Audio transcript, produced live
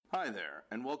Hi there,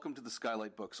 and welcome to the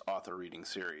Skylight Books author reading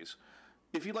series.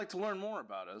 If you'd like to learn more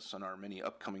about us and our many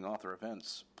upcoming author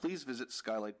events, please visit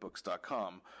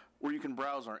skylightbooks.com, where you can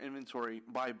browse our inventory,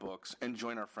 buy books, and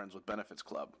join our Friends with Benefits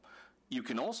Club. You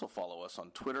can also follow us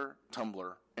on Twitter,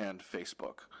 Tumblr, and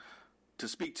Facebook. To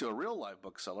speak to a real live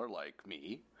bookseller like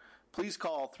me, please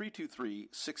call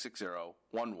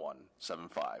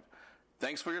 323-660-1175.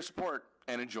 Thanks for your support,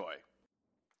 and enjoy.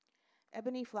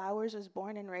 Ebony Flowers was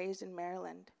born and raised in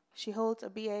Maryland. She holds a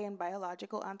BA in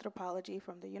biological anthropology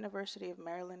from the University of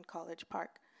Maryland, College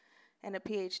Park, and a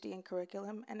PhD in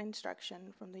curriculum and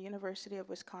instruction from the University of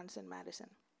Wisconsin-Madison,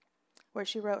 where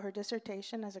she wrote her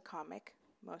dissertation as a comic,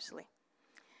 mostly.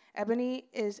 Ebony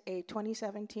is a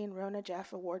 2017 Rona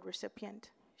Jeff Award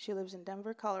recipient. She lives in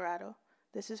Denver, Colorado.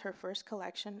 This is her first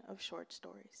collection of short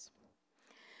stories.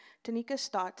 Tanika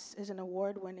Stotts is an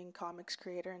award-winning comics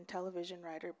creator and television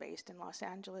writer based in Los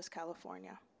Angeles,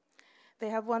 California. They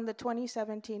have won the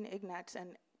 2017 Ignatz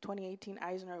and 2018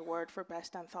 Eisner Award for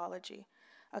Best Anthology.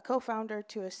 A co-founder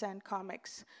to Ascend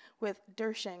Comics with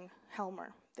Dershing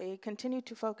Helmer, they continue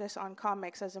to focus on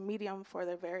comics as a medium for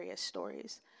their various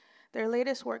stories. Their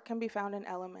latest work can be found in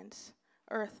Elements,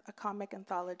 Earth, a comic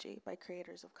anthology by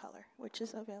creators of color, which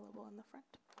is available in the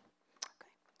front.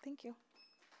 Okay, thank you.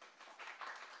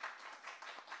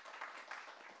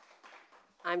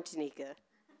 I'm Tanika.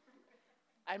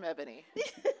 I'm Ebony.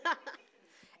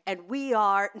 And we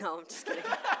are, no, I'm just kidding.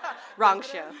 Wrong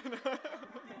show.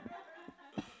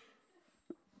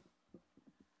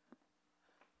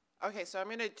 Okay, so I'm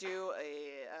going to do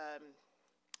a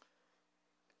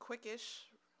quickish,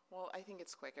 well, I think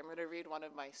it's quick. I'm going to read one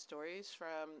of my stories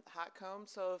from Hot Comb.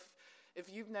 So if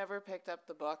you've never picked up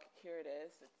the book, here it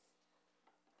is.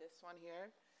 It's this one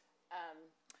here.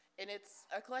 And it's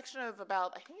a collection of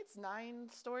about, I think it's 9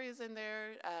 stories in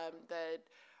there that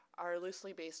are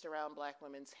loosely based around Black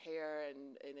women's hair,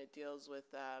 and it deals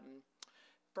with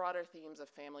broader themes of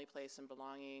family, place, and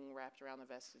belonging wrapped around the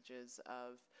vestiges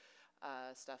of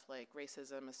stuff like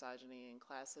racism, misogyny, and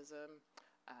classism.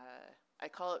 I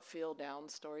call it feel down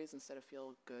stories instead of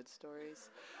feel good stories.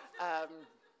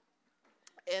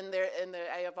 And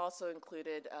I have also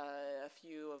included a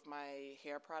few of my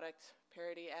hair product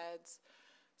parody ads.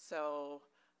 So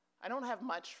I don't have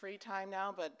much free time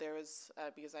now, but there was,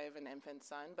 because I have an infant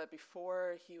son, but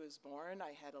before he was born,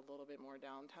 I had a little bit more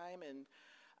downtime, and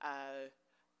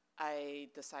I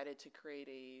decided to create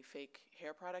a fake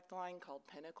hair product line called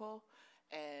Pinnacle,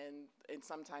 and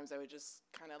sometimes I would just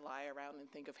kind of lie around and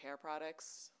think of hair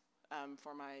products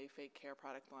for my fake hair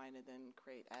product line and then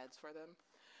create ads for them.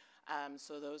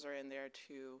 So those are in there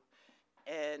too.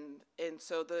 And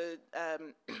so the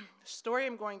story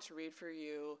I'm going to read for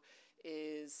you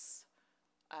is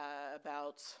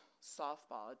about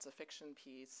softball. It's a fiction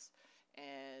piece,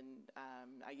 and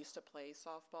I used to play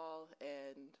softball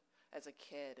and as a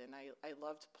kid, and I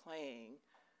loved playing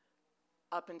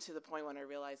up until the point when I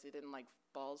realized I didn't like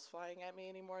balls flying at me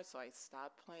anymore, so I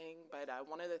stopped playing. But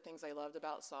one of the things I loved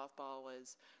about softball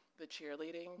was the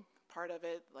cheerleading part of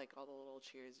it, like all the little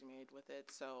cheers you made with it.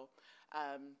 So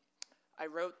I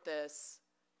wrote this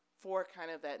for kind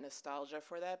of that nostalgia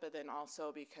for that, but then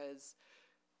also because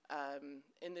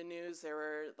in the news there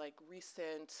were like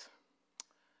recent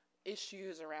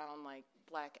issues around like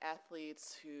Black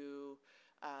athletes who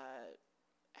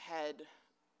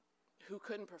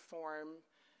couldn't perform,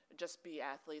 just be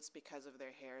athletes because of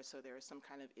their hair. So there was some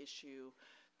kind of issue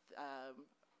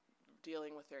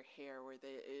dealing with their hair where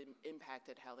it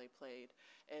impacted how they played.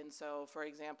 And so, for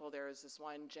example, there was this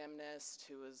one gymnast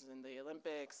who was in the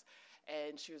Olympics,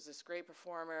 and she was this great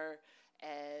performer,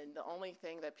 and the only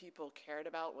thing that people cared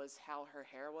about was how her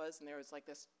hair was, and there was like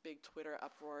this big Twitter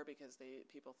uproar because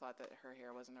people thought that her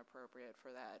hair wasn't appropriate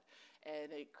for that,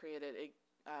 and it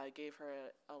gave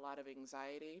her a lot of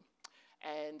anxiety.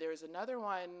 And there was another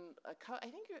one, I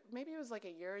think maybe it was like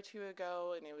a year or two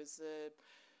ago, and it was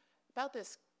about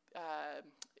this.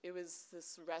 It was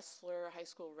this wrestler, high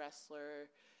school wrestler,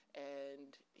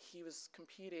 and he was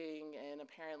competing, and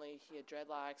apparently he had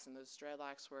dreadlocks, and those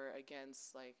dreadlocks were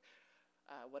against like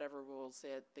whatever rules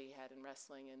that they had in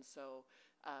wrestling, and so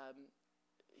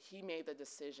he made the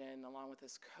decision along with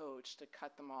his coach to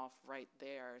cut them off right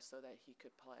there so that he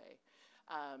could play.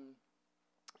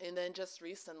 And then just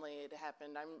recently it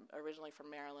happened. I'm originally from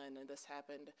Maryland, and this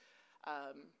happened.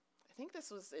 I think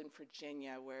this was in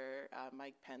Virginia, where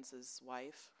Mike Pence's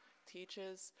wife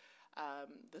teaches.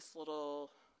 This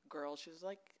little girl, she was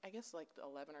like, I guess like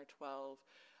 11 or 12,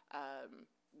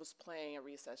 was playing at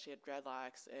recess. She had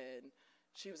dreadlocks, and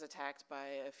she was attacked by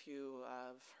a few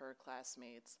of her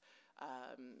classmates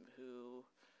who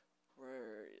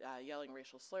were yelling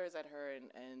racial slurs at her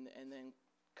and then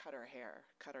cut her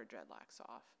dreadlocks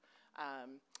off.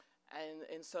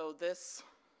 And so this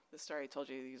story I told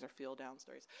you, these are feel down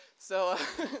stories. So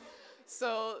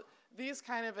so these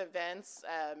kind of events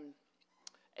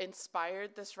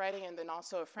inspired this writing, and then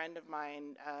also a friend of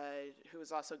mine who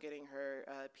was also getting her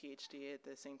PhD at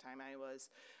the same time I was.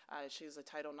 She's a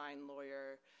Title IX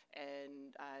lawyer,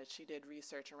 and she did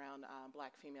research around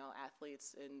black female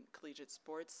athletes in collegiate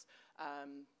sports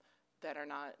that are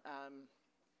not,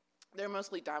 they're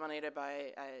mostly dominated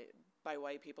by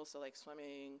white people, so like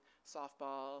swimming,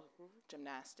 softball,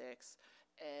 gymnastics.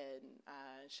 And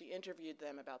she interviewed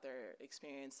them about their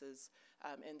experiences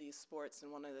in these sports,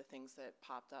 and one of the things that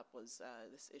popped up was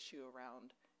this issue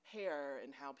around hair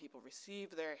and how people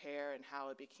received their hair and how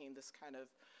it became this kind of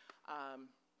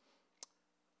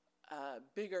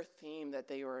bigger theme that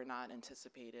they were not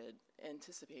anticipating,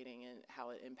 and how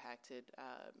it impacted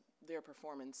their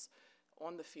performance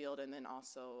on the field, and then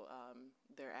also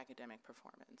their academic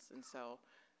performance. And so,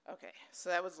 okay, so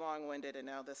that was long-winded, and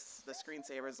now the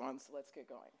screensaver's on, so let's get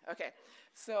going. Okay,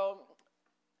 so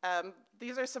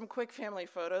these are some quick family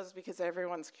photos because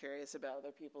everyone's curious about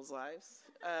other people's lives.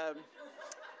 Let me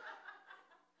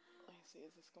see,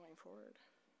 is this going forward?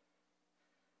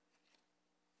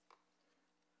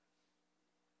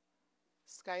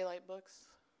 Skylight Books,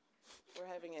 we're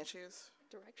having issues.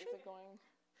 Direction? Is it going?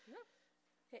 No.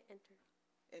 Hit enter.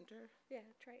 Enter? Yeah,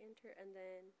 try enter and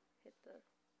then hit the,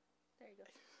 there you go.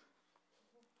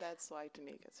 That's why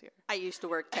Tanika's here. I used to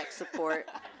work tech support.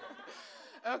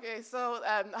 Okay, so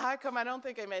Hotcomb, I don't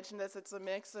think I mentioned this. It's a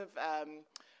mix of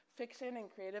fiction and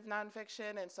creative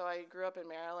nonfiction, and so I grew up in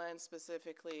Maryland,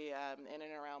 specifically in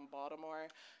and around Baltimore.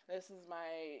 This is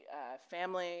my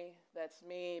family. That's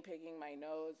me picking my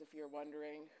nose, if you're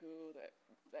wondering who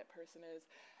that person is.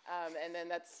 And then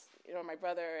that's, my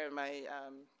brother and my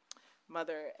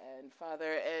mother and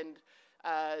father. And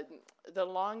the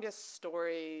longest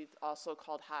story, also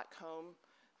called Hotcomb,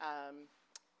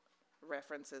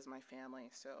 references my family.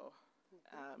 So,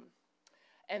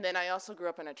 and then I also grew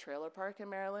up in a trailer park in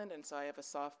Maryland, and so I have a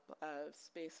soft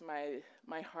space in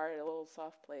my heart, a little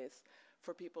soft place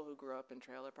for people who grew up in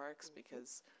trailer parks,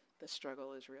 because the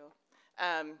struggle is real.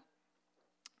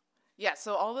 Yeah,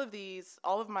 so all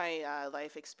of my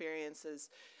life experiences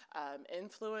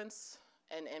influences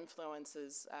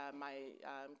my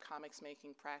comics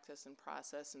making practice and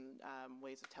process and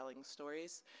ways of telling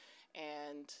stories.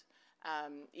 And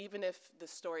even if the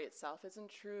story itself isn't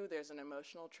true, there's an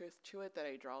emotional truth to it that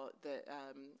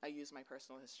I use my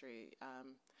personal history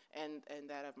and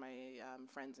that of my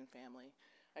friends and family.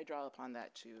 I draw upon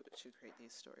that to create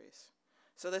these stories.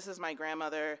 So this is my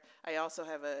grandmother. I also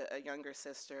have a younger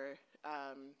sister.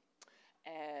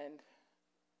 And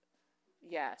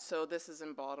yeah, so this is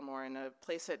in Baltimore, in a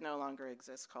place that no longer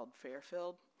exists called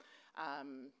Fairfield.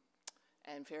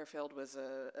 And Fairfield was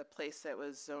a place that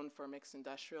was zoned for mixed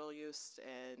industrial use,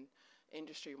 and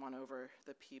industry won over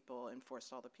the people and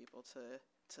forced all the people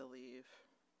to leave.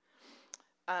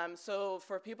 So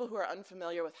for people who are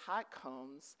unfamiliar with hot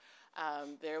combs,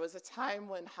 there was a time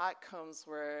when hot combs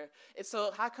are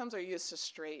used to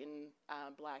straighten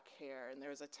black hair, and there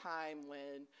was a time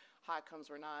when hot combs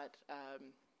were not,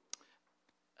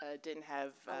 didn't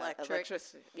have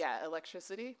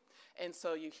electricity, and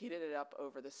so you heated it up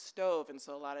over the stove, and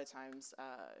so a lot of times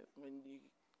when you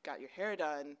got your hair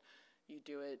done, you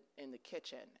do it in the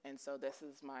kitchen. And so this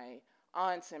is my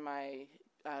aunts and my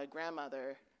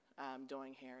grandmother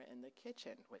doing hair in the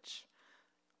kitchen, which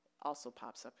also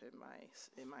pops up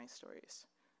in my stories.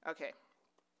 Okay,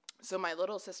 so my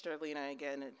little sister Lena,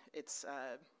 again, it's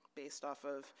based off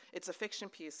of, it's a fiction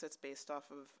piece that's based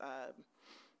off of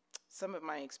some of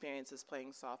my experiences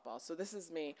playing softball. So this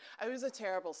is me. I was a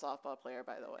terrible softball player,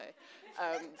 by the way.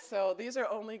 So these are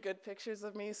only good pictures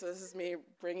of me. So this is me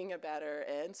bringing a batter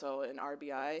in, so an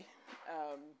RBI.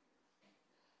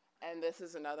 And this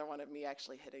is another one of me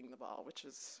actually hitting the ball, which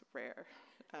is rare.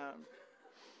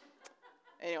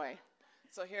 Anyway,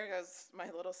 so here goes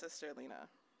my little sister, Lena.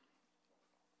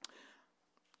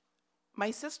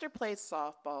 My sister played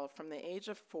softball from the age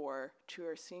of 4 to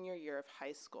her senior year of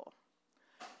high school.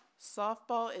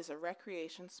 Softball is a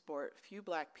recreation sport few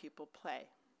black people play.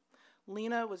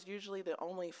 Lena was usually the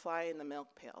only fly in the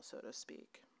milk pail, so to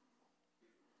speak.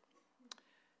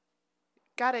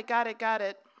 Got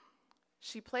it.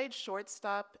 She played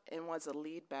shortstop and was a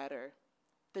lead batter.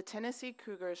 The Tennessee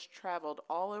Cougars traveled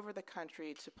all over the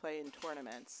country to play in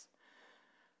tournaments.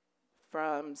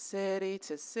 From city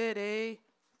to city,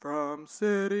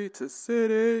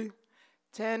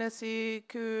 Tennessee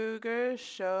Cougars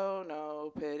show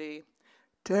no pity.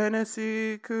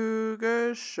 Tennessee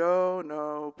Cougars show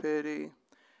no pity.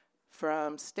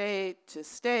 From state to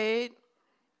state,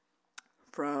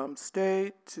 from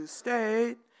state to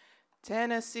state,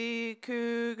 Tennessee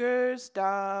Cougars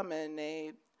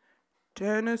dominate.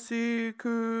 Tennessee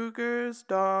Cougars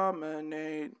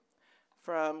dominate.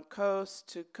 From coast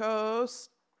to coast,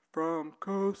 from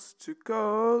coast to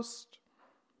coast.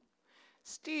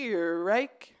 Steer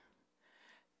Reich.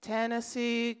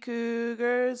 Tennessee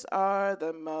Cougars are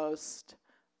the most.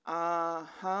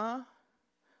 Uh-huh.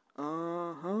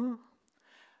 Uh-huh.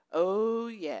 Oh,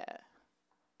 yeah.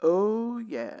 Oh,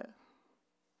 yeah.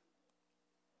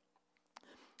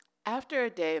 After a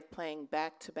day of playing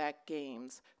back-to-back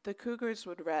games, the Cougars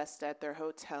would rest at their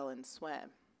hotel and swim.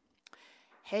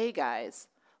 Hey, guys,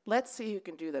 let's see who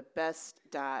can do the best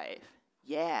dive.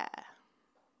 Yeah.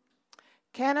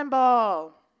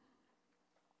 Cannonball!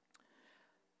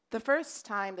 The first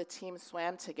time the team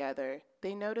swam together,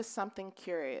 they noticed something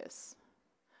curious.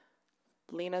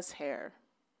 Lena's hair.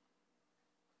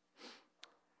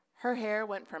 Her hair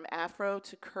went from afro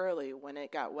to curly when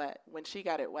she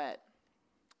got it wet.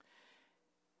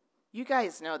 You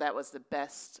guys know that was the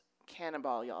best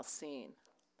cannonball y'all seen.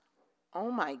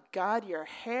 Oh my God, your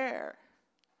hair.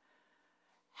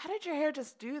 How did your hair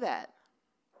just do that?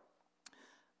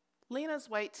 Lena's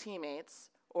white teammates,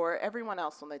 or everyone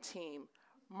else on the team,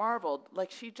 marveled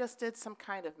like she just did some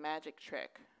kind of magic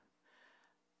trick.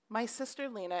 My sister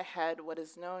Lena had what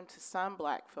is known to some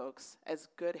black folks as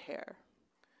good hair.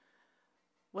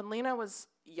 When Lena was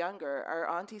younger, our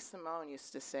Auntie Simone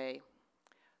used to say,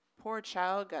 "Poor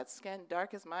child got skin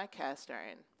dark as my cast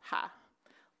iron. Ha,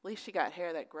 at least she got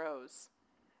hair that grows."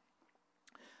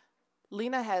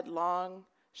 Lena had long,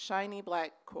 shiny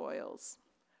black coils.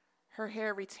 Her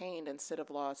hair retained instead of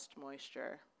lost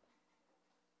moisture.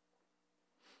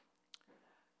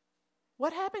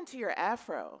 What happened to your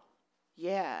afro?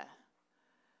 Yeah.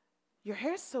 Your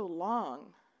hair's so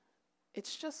long.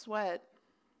 It's just wet.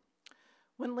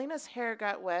 When Lena's hair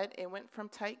got wet, it went from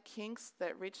tight kinks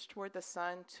that reached toward the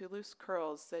sun to loose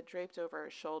curls that draped over her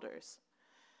shoulders.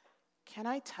 Can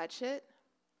I touch it?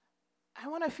 I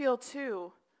want to feel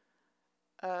too.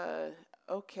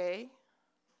 Okay.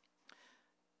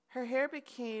 Her hair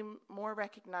became more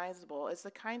recognizable as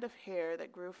the kind of hair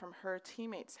that grew from her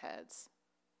teammates' heads.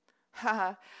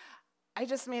 Haha, I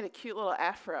just made a cute little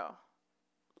afro.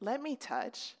 Let me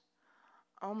touch.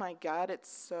 Oh my God,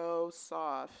 it's so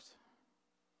soft.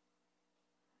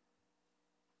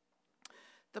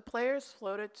 The players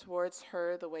floated towards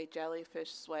her the way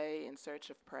jellyfish sway in search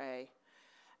of prey.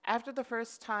 After the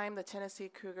first time the Tennessee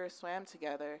Cougars swam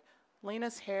together,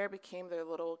 Lena's hair became their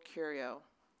little curio.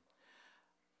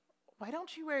 Why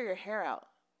don't you wear your hair out?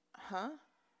 Huh?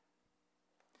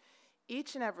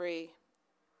 Each and every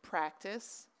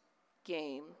practice,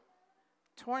 game,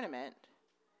 tournament,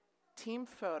 team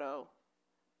photo,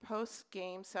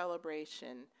 post-game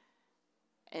celebration,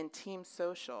 and team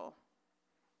social,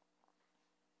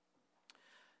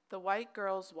 the white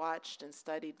girls watched and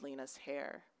studied Lena's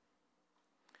hair.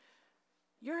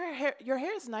 Your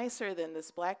hair is nicer than this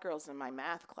black girl's in my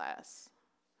math class.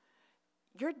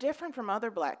 You're different from other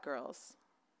black girls.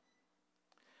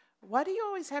 Why do you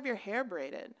always have your hair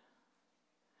braided?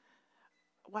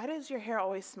 Why does your hair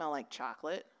always smell like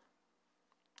chocolate?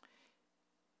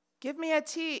 Give me a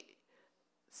tea.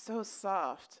 So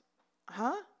soft.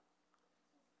 Huh?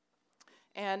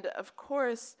 And of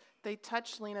course, they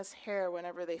touched Lena's hair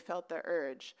whenever they felt the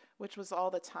urge, which was all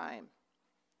the time.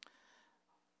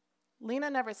 Lena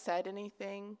never said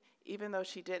anything, even though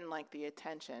she didn't like the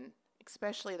attention,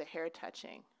 especially the hair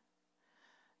touching.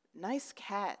 Nice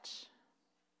catch.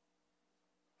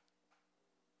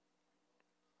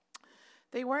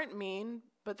 They weren't mean,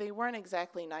 but they weren't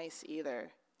exactly nice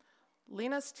either.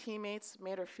 Lena's teammates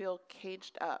made her feel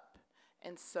caged up,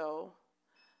 and so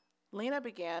Lena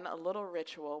began a little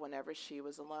ritual whenever she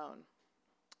was alone.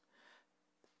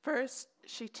 First,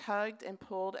 she tugged and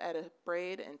pulled at a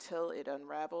braid until it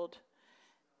unraveled.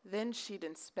 Then she'd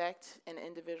inspect an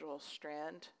individual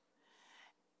strand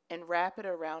and wrap it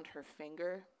around her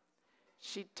finger.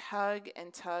 She'd tug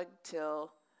and tug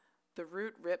till the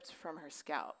root ripped from her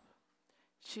scalp.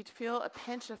 She'd feel a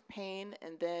pinch of pain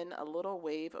and then a little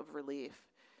wave of relief.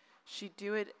 She'd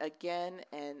do it again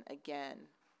and again.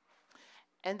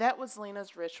 And that was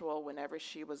Lena's ritual whenever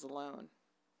she was alone.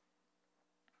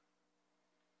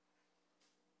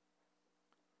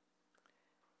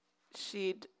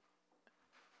 She'd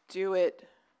do it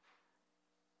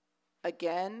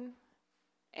again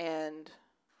and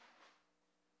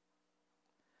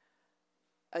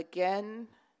again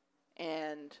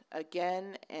and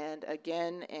again and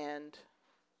again and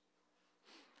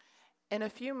In a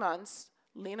few months,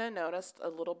 Lena noticed a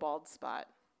little bald spot.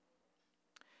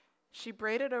 She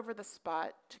braided over the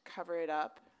spot to cover it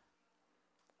up,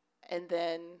 and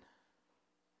then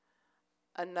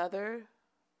another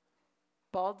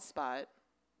bald spot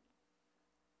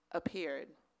appeared,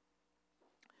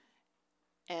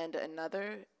 and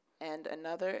another, and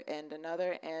another, and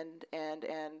another, and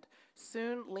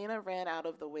soon Lena ran out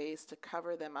of the ways to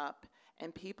cover them up,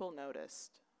 and people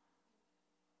noticed.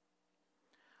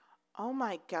 Oh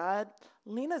my God,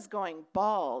 Lena's going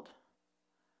bald.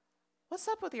 What's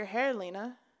up with your hair,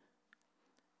 Lena?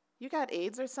 You got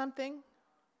AIDS or something?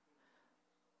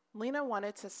 Lena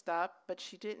wanted to stop, but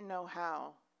she didn't know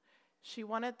how. She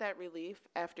wanted that relief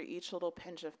after each little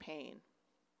pinch of pain.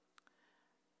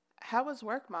 How was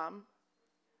work, Mom?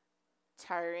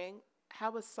 Tiring.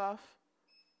 How was soft?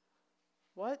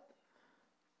 What?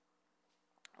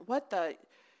 What the?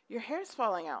 Your hair's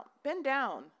falling out. Bend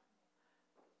down.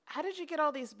 How did you get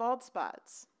all these bald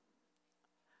spots?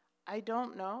 I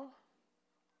don't know.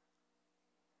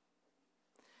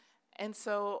 And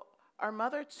so our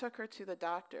mother took her to the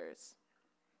doctors.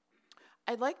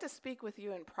 I'd like to speak with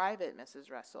you in private,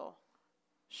 Mrs. Russell.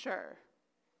 Sure.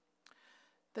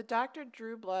 The doctor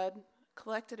drew blood,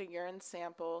 collected a urine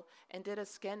sample, and did a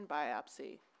skin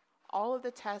biopsy. All of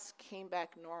the tests came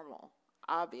back normal,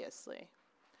 obviously.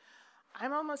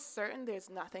 I'm almost certain there's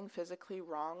nothing physically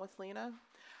wrong with Lena.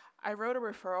 I wrote a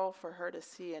referral for her to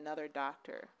see another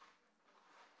doctor.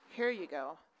 Here you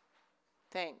go.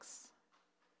 Thanks.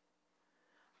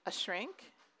 A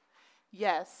shrink?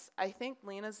 Yes, I think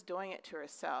Lena's doing it to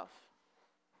herself.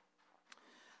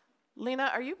 Lena,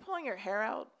 are you pulling your hair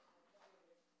out?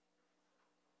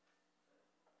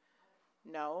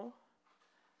 No.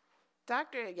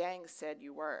 Dr. Yang said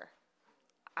you were.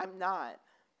 I'm not.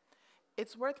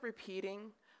 It's worth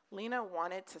repeating. Lena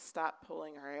wanted to stop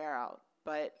pulling her hair out,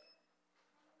 but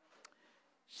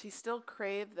she still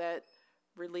craved that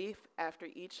relief after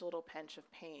each little pinch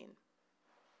of pain.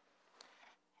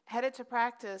 Headed to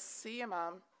practice. See ya,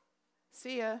 Mom.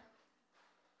 See ya.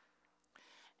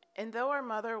 And though our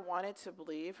mother wanted to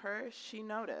believe her, she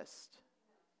noticed.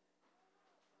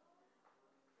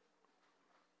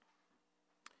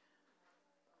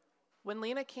 When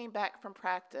Lena came back from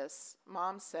practice,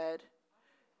 Mom said,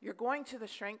 "You're going to the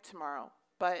shrink tomorrow,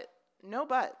 but no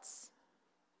buts."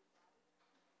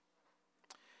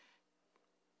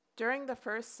 During the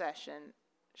first session,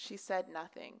 she said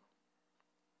nothing.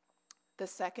 The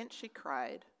second, she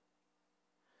cried.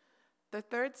 The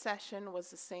third session was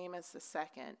the same as the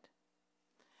second.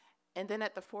 And then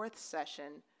at the fourth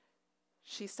session,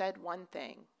 she said one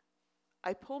thing: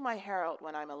 "I pull my hair out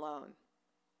when I'm alone."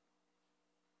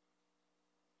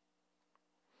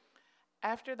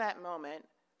 After that moment,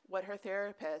 what her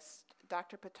therapist,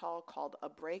 Dr. Patel, called a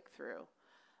breakthrough,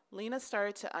 Lena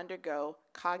started to undergo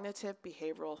cognitive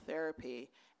behavioral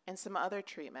therapy and some other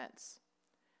treatments.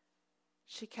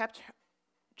 She kept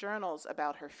journals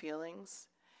about her feelings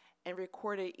and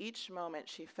recorded each moment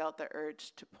she felt the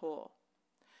urge to pull.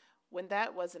 When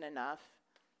that wasn't enough,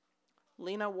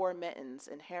 Lena wore mittens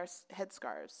and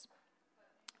headscarves.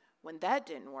 When that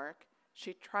didn't work,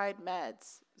 she tried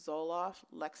meds, Zoloft,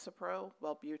 Lexapro,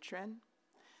 Wellbutrin.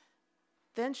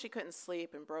 Then she couldn't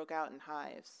sleep and broke out in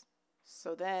hives.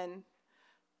 So then,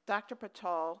 Dr.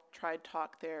 Patel tried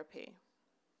talk therapy.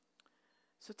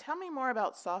 So tell me more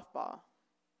about softball.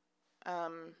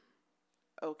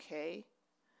 Okay.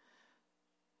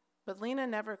 But Lena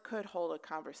never could hold a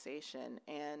conversation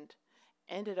and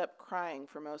ended up crying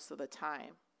for most of the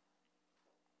time.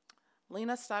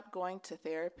 Lena stopped going to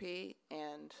therapy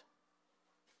and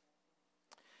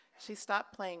she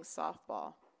stopped playing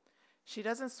softball. She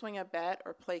doesn't swing a bat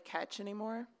or play catch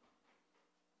anymore.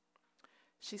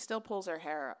 She still pulls her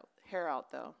hair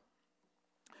out though.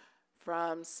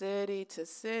 From city to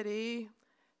city,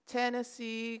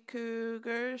 Tennessee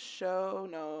Cougars show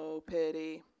no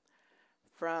pity.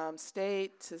 From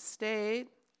state to state,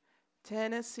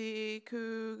 Tennessee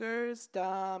Cougars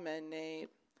dominate.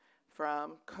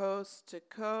 From coast to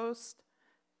coast,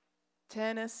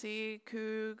 Tennessee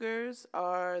Cougars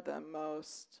are the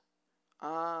most.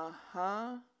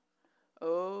 Uh-huh.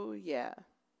 Oh, yeah.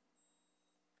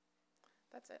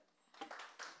 That's it.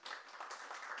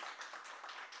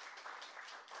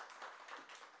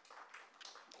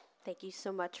 Thank you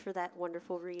so much for that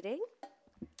wonderful reading.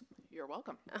 You're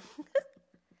welcome.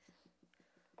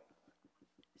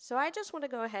 So I just want to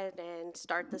go ahead and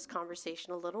start this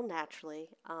conversation a little naturally.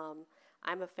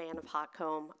 I'm a fan of Hot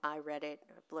Comb. I read it,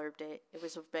 I blurbed it. It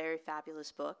was a very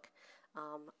fabulous book.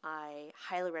 I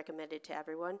highly recommend it to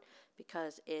everyone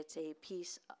because it's a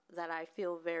piece that I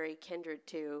feel very kindred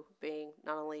to, being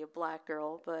not only a black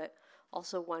girl, but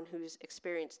also one who's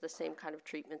experienced the same kind of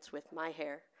treatments with my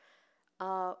hair.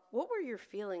 What were your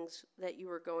feelings that you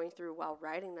were going through while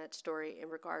writing that story in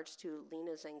regards to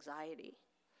Lena's anxiety?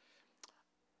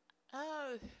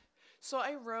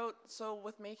 So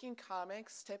with making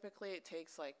comics, typically it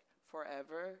takes like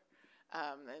forever.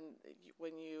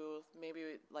 When you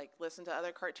maybe like listen to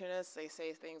other cartoonists, they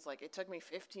say things like, it took me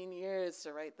 15 years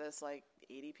to write this like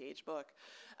 80-page book.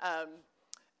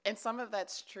 And some of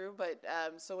that's true, but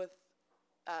so with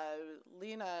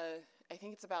Lena, I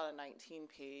think it's about a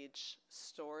 19-page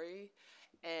story.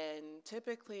 And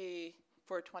typically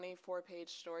for a 24-page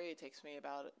story, it takes me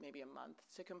about maybe a month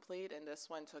to complete. And this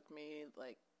one took me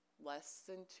like less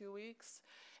than 2 weeks.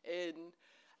 And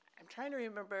I'm trying to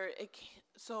remember.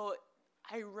 So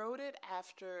I wrote it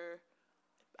after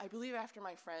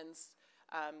my friend's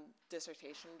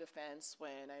dissertation defense,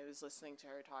 when I was listening to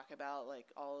her talk about like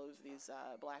all of these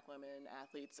black women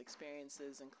athletes'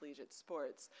 experiences in collegiate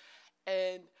sports.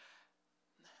 And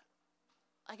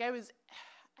like I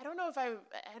don't know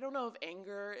if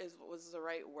anger was the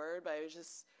right word, but I was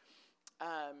just,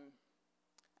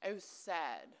 I was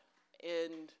sad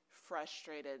and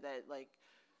frustrated that like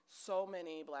so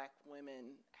many black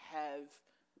women have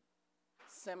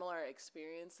similar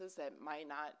experiences that might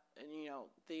not, you know,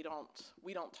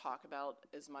 we don't talk about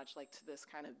as much like to this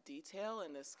kind of detail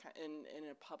in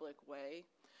a public way.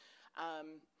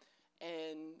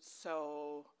 And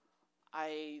so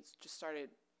I just started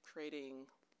creating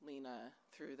Lena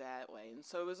through that way. And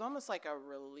so it was almost like a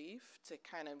relief to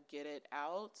kind of get it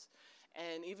out.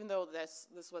 And even though this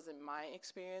wasn't my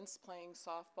experience playing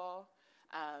softball,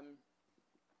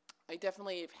 I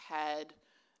definitely have had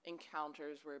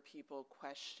encounters where people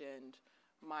questioned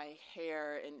my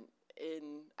hair,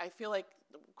 and I feel like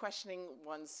questioning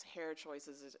one's hair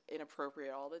choices is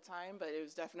inappropriate all the time, but it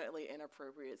was definitely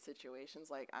inappropriate situations,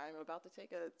 like I'm about to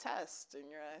take a test and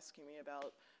you're asking me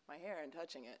about my hair and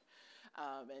touching it,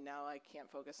 and now I can't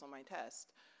focus on my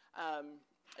test.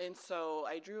 And so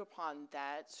I drew upon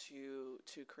that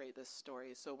to create this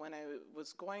story. So when I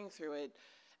was going through it,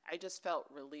 I just felt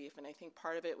relief, and I think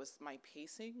part of it was my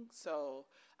pacing. So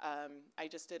I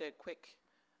just did a quick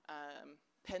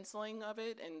penciling of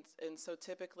it, and so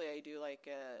typically I do like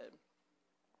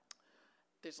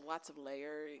there's lots of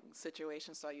layering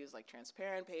situations. So I use like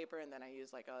transparent paper, and then I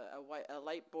use like a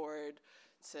light board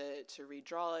to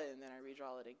redraw it, and then I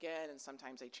redraw it again, and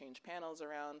sometimes I change panels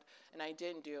around. And I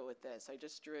didn't do it with this. I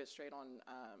just drew it straight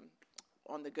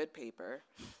on the good paper,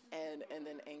 and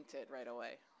then inked it right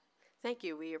away. Thank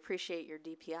you. We appreciate your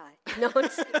DPI. No,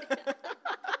 it's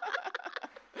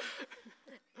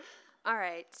all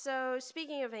right. So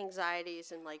speaking of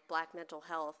anxieties and like black mental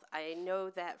health, I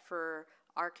know that for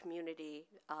our community,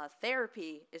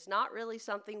 therapy is not really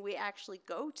something we actually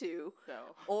go to, No.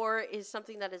 or is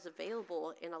something that is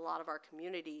available in a lot of our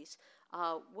communities.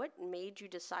 What made you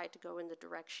decide to go in the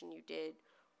direction you did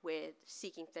with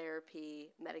seeking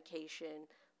therapy, medication,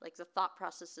 like the thought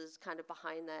processes kind of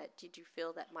behind that? Did you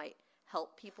feel that might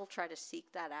help people try to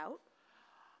seek that out?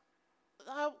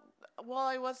 Well,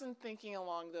 I wasn't thinking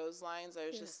along those lines. I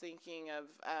was just thinking of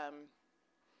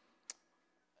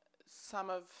some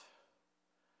of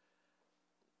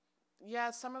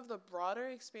the broader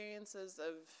experiences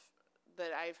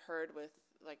that I've heard with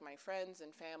like my friends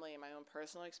and family, and my own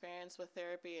personal experience with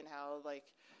therapy, and how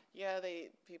like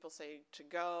people say to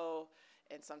go,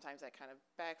 and sometimes that kind of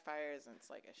backfires and it's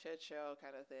like a shit show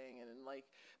kind of thing, and then like,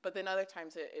 but then other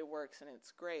times it works and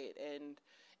it's great, and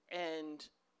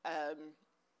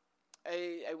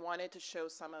I wanted to show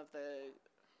some of the,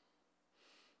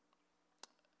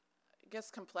 I guess,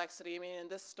 complexity. I mean, in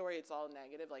this story, it's all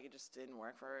negative. Like, it just didn't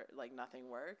work for, like, nothing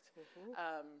worked. Mm-hmm.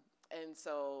 And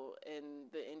so,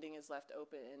 the ending is left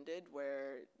open-ended,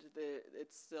 where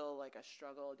it's still, like, a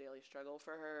daily struggle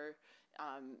for her.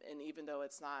 And even though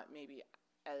it's not maybe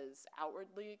as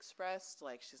outwardly expressed,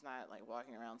 like, she's not, like,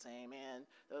 walking around saying, man,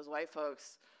 those white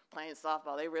folks playing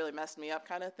softball, they really messed me up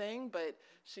kind of thing, but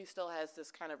she still has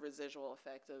this kind of residual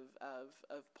effect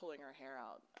of pulling her hair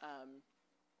out.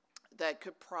 That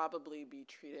could probably be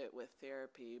treated with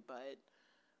therapy, but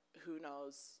who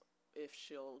knows if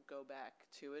she'll go back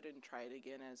to it and try it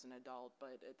again as an adult.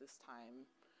 But at this time,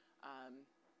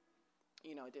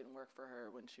 it didn't work for her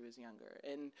when she was younger.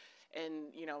 And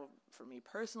for me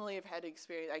personally, I've had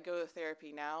experience. I go to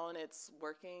therapy now, and it's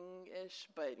working-ish,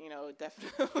 but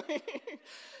definitely,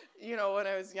 when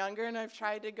I was younger and I've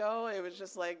tried to go, it was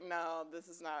just like, no, this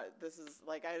is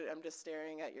like I'm just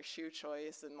staring at your shoe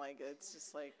choice, and like it's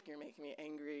just like you're making me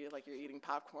angry, like you're eating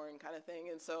popcorn kind of thing.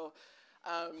 And so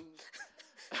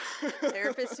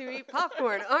therapists who eat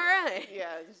popcorn, all right.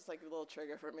 Yeah, it's just like a little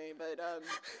trigger for me, but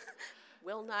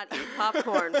will not eat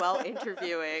popcorn while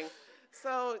interviewing.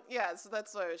 So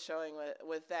that's what I was showing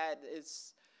with that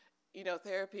is,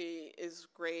 therapy is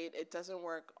great. It doesn't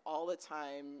work all the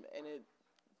time,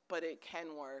 but it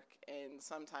can work, and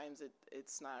sometimes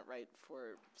it's not right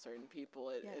for certain people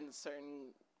in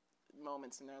certain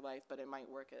moments in their life, but it might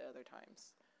work at other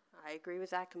times. I agree with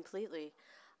that completely.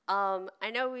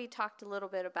 I know we talked a little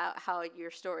bit about how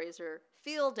your stories are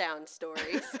feel down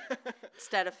stories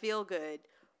instead of feel good,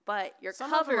 but your Some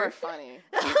cover of them are funny.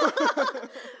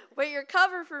 But your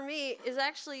cover for me is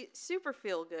actually super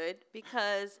feel good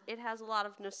because it has a lot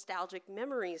of nostalgic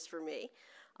memories for me.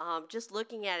 Just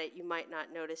looking at it, you might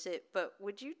not notice it, but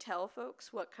would you tell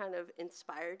folks what kind of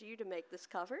inspired you to make this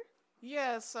cover?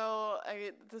 Yeah, so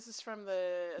this is from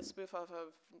a spoof off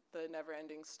of the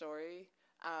Neverending Story.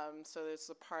 So there's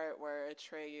the part where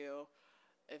Atreyu,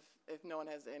 if no one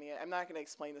has any, I'm not going to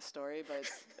explain the story, but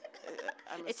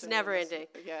it's never ending.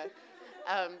 Yeah,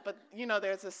 but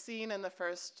there's a scene in the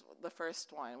first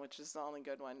one, which is the only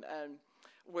good one,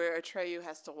 where Atreyu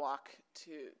has to walk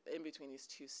in between these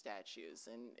two statues,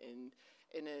 and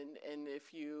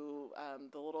if you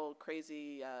the little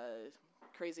crazy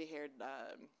haired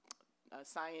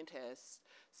scientist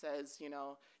says,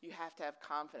 you have to have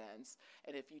confidence,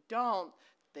 and if you don't,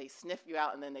 they sniff you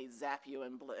out and then they zap you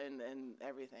and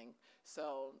everything.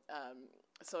 So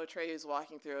Atreyu's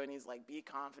walking through and he's like, be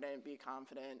confident,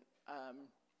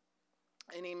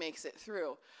 and he makes it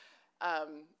through.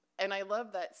 And I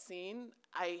love that scene.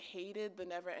 I hated the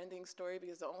Neverending Story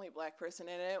because the only black person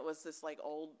in it was this like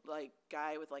old like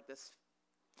guy with like this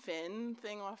fin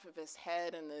thing off of his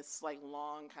head and this like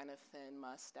long kind of thin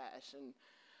mustache, and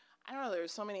I don't know, there were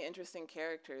so many interesting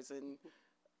characters, and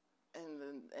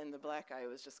the black guy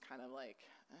was just kind of like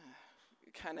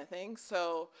kind of thing.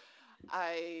 So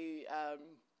I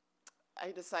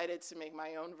decided to make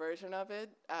my own version of it,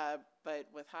 but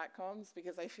with hot combs,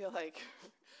 because I feel like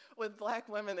with black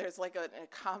women there's like a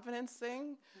confidence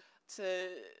thing to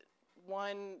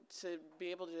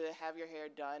be able to have your hair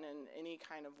done in any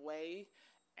kind of way,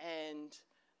 and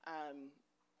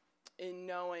in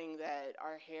knowing that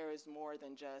our hair is more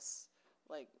than just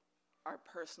like our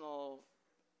personal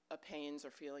opinions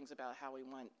or feelings about how we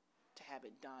want to have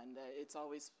it done, that it's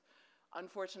always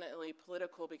unfortunately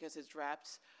political because it's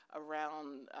wrapped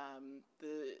around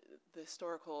the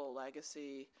historical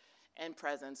legacy and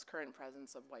current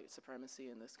presence of white supremacy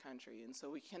in this country. And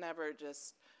so we can never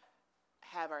just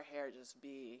have our hair just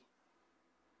be.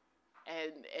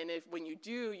 And when you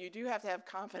do have to have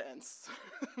confidence.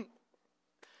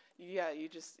 Yeah, you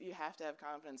have to have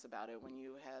confidence about it when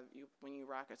you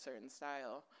rock a certain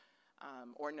style,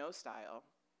 or no style.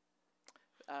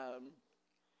 And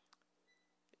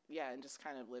just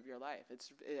kind of live your life.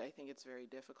 I think it's very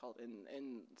difficult, and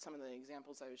some of the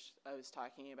examples I was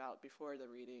talking about before the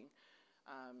reading,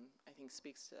 I think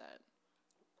speaks to that.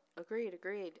 Agreed.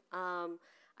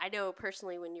 I know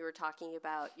personally when you were talking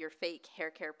about your fake hair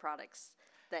care products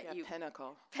that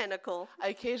Pinnacle. I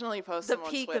occasionally post the them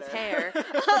on peak Twitter. of hair.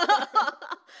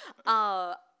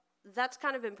 That's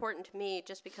kind of important to me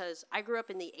just because I grew up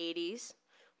in the 80s.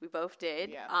 We both did.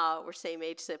 Yeah. We're same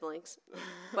age siblings,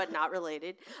 but not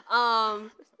related.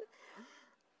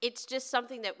 It's just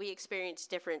something that we experience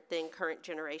different than current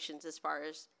generations as far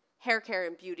as hair care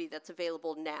and beauty that's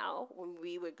available now. When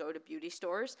we would go to beauty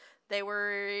stores, they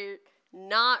were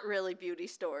not really beauty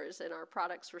stores, and our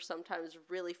products were sometimes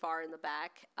really far in the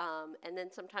back. And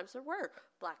then sometimes there were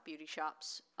black beauty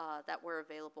shops that were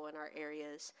available in our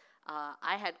areas.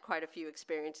 I had quite a few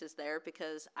experiences there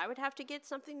because I would have to get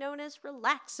something known as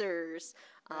relaxers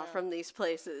from these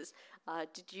places.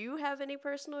 Did you have any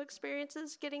personal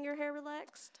experiences getting your hair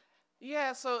relaxed?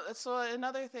 Yeah, so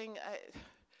another thing,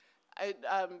 I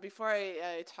before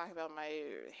I talk about my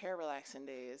hair relaxing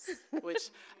days,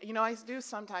 which, I do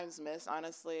sometimes miss,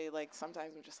 honestly. Like,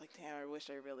 sometimes I'm just like, damn, I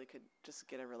wish I really could just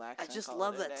get a relaxer. I just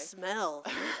love that smell.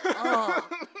 Oh,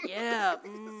 yeah.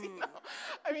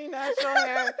 I mean,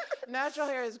 natural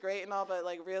hair is great and all, but,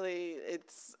 like, really,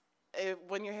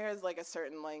 when your hair is, like, a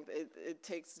certain length, it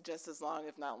takes just as long,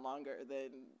 if not longer, than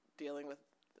dealing with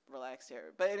relaxed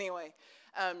hair. But anyway,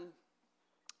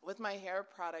 with my hair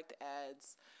product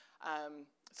ads,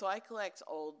 So I collect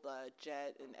old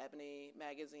Jet and Ebony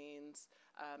magazines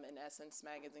and Essence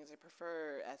magazines. I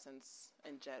prefer Essence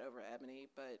and Jet over Ebony,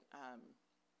 but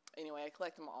anyway, I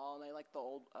collect them all, and I like the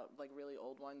old, really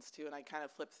old ones too. And I kind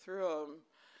of flip through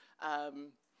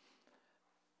them.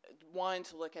 One,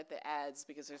 to look at the ads,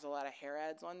 because there's a lot of hair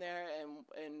ads on there,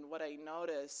 and what I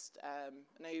noticed,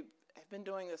 and I've been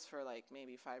doing this for like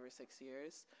maybe 5 or 6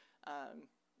 years.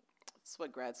 It's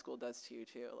what grad school does to you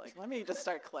too. Like, let me just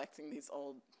start collecting these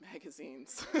old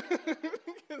magazines.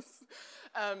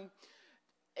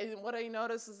 And what I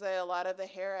noticed is that a lot of the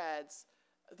hair ads,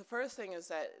 the first thing is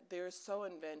that they're so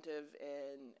inventive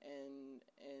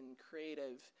and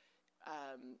creative,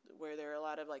 where there are a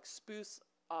lot of like spoofs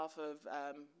off of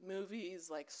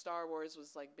movies. Like Star Wars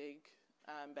was like big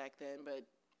back then, but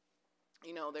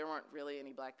there weren't really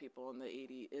any black people in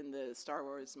the Star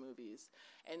Wars movies.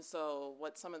 And so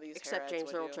what some of these except hair ads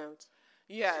James would Earl do, Jones.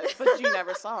 Yeah, but you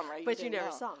never saw him, right? But you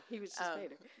never saw him. He was just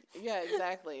Vader. Yeah,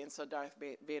 exactly. And so Darth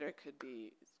Vader could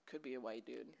be a white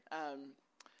dude,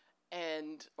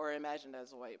 or imagined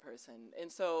as a white person. And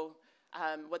so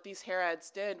what these hair ads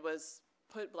did was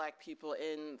put black people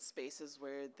in spaces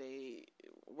where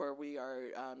we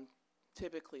are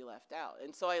typically left out.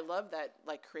 And so I love that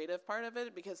like creative part of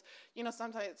it, because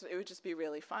sometimes it would just be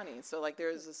really funny. So like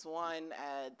there was this one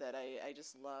ad that I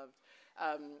just loved,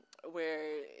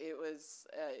 where it's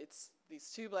these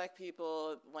two black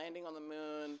people landing on the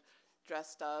moon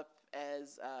dressed up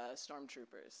as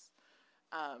stormtroopers.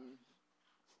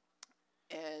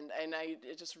 And I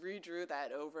just redrew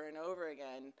that over and over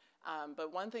again.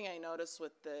 But one thing I noticed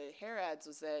with the hair ads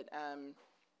was that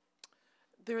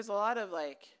there was a lot of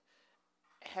like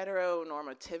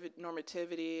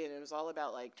heteronormativity, and it was all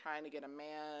about like trying to get a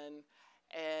man.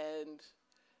 And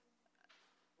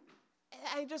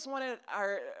I just wanted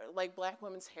our like black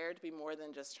women's hair to be more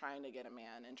than just trying to get a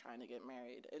man and trying to get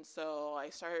married. And so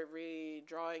I started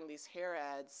redrawing these hair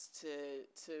ads to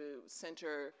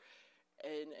center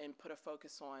and put a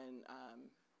focus on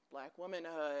black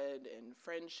womanhood and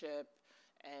friendship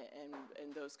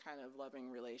and those kind of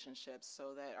loving relationships,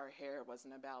 so that our hair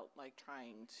wasn't about like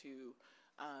trying to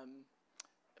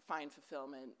find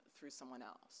fulfillment through someone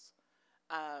else.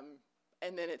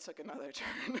 And then it took another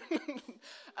turn.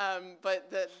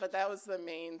 But that was the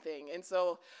main thing. And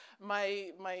so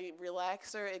my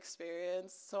relaxer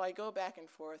experience, so I go back and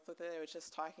forth with it. I was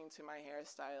just talking to my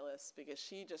hairstylist, because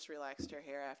she just relaxed her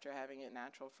hair after having it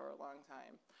natural for a long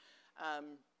time.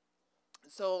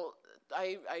 So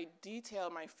I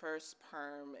detailed my first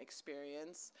perm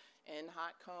experience in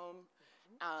hot comb,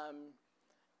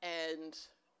 and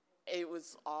it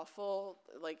was awful.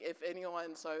 Like, if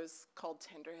anyone, so I was called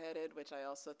tender-headed, which I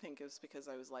also think is because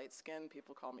I was light-skinned.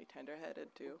 People call me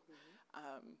tender-headed too,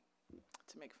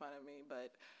 to make fun of me.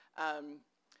 But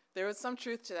there was some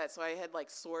truth to that. So I had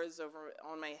like sores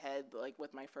on my head, like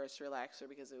with my first relaxer,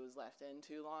 because it was left in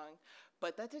too long.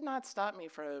 But that did not stop me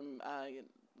from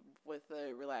with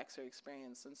the relaxer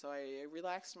experience. And so I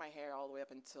relaxed my hair all the way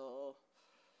up until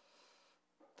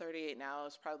 38 now.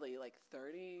 It's probably like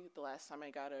 30 the last time I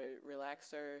got a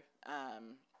relaxer,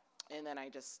 and then I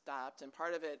just stopped. And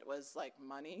part of it was like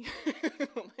money.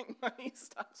 Like money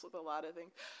stops with a lot of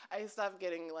things. I stopped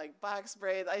getting like box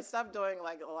braids. I stopped doing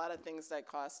like a lot of things that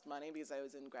cost money because I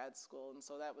was in grad school, and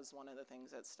so that was one of the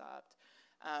things that stopped.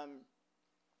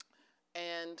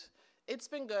 And it's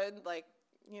been good. Like,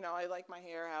 I like my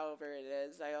hair however it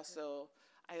is. I also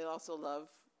love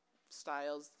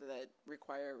styles that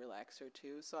require a relaxer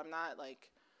too. So I'm not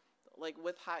like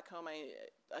with hot comb,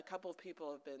 a couple of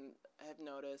people have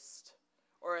noticed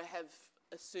or have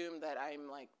assumed that I'm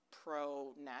like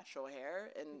pro natural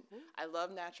hair, and I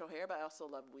love natural hair, but I also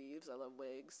love weaves. I love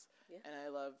wigs, and I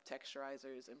love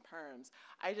texturizers and perms.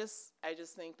 I just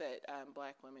think that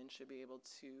black women should be able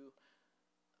to.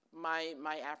 My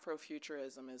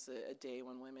Afrofuturism is a day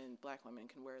when black women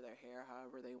can wear their hair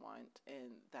however they want,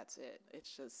 and that's it.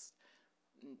 It's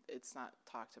not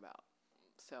talked about.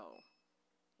 So,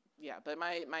 yeah. But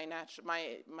my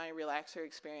relaxer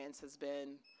experience has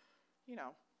been,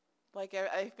 like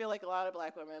I feel like a lot of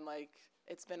black women, like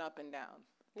it's been up and down.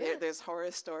 Yeah. There's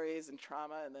horror stories and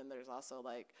trauma, and then there's also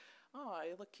like, oh,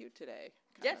 I look cute today,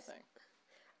 kind of thing.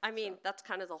 I mean, that's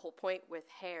kind of the whole point with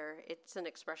hair. It's an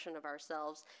expression of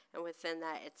ourselves, and within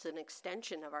that, it's an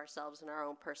extension of ourselves and our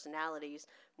own personalities.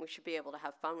 We should be able to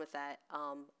have fun with that.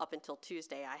 Up until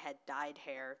Tuesday, I had dyed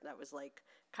hair that was like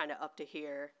kind of up to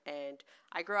here, and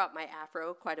I grew out my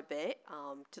afro quite a bit,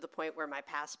 to the point where my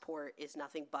passport is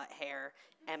nothing but hair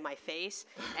and my face.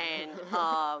 And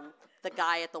the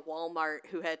guy at the Walmart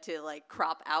who had to like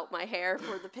crop out my hair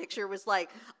for the picture was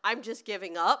like, "I'm just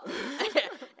giving up."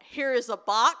 here is a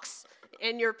box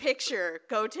and your picture.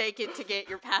 Go take it to get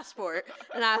your passport.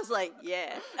 And I was like,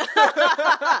 yeah.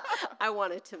 I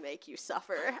wanted to make you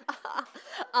suffer.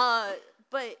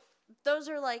 But those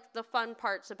are like the fun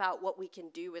parts about what we can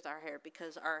do with our hair,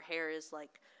 because our hair is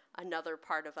like another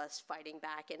part of us fighting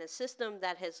back in a system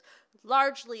that has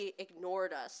largely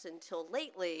ignored us until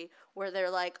lately, where they're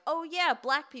like, oh yeah,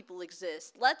 black people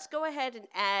exist. Let's go ahead and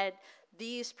add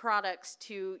these products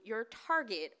to your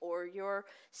Target or your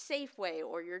Safeway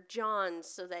or your John's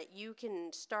so that you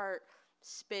can start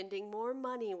spending more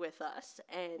money with us.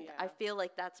 And I feel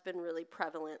like that's been really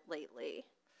prevalent lately.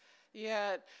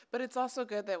 Yeah, but it's also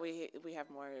good that we have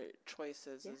more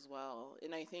choices as well.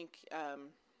 And I think, I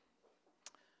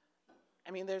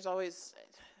mean, there's always,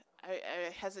 I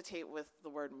hesitate with the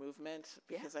word movement,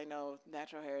 because I know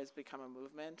natural hair has become a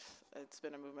movement. It's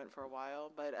been a movement for a while.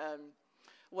 But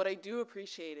what I do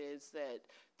appreciate is that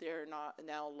there are not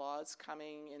now laws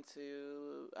coming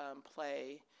into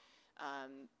play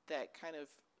that kind of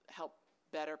help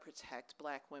better protect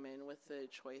black women with the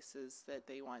choices that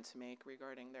they want to make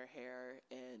regarding their hair,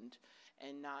 and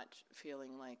not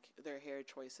feeling like their hair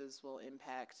choices will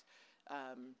impact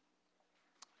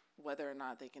whether or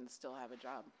not they can still have a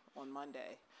job on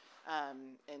Monday.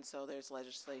 And so there's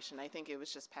legislation. I think it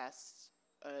was just passed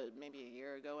maybe a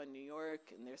year ago in New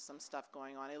York, and there's some stuff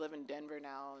going on. I live in Denver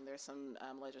now, and there's some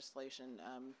legislation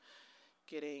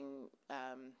getting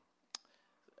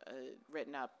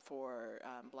written up for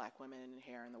black women and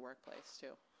hair in the workplace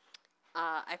too.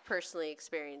 I've personally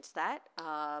experienced that.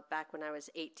 Back when I was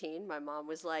 18, my mom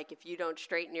was like, if you don't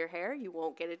straighten your hair, you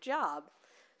won't get a job.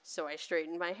 So I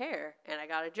straightened my hair and I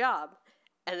got a job.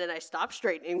 And then I stopped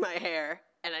straightening my hair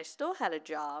and I still had a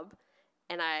job.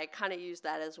 And I kind of used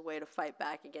that as a way to fight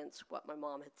back against what my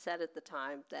mom had said at the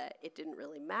time, that it didn't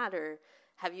really matter.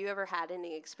 Have you ever had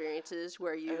any experiences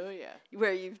where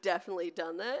you've definitely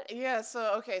done that? Yeah.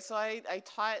 So I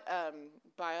taught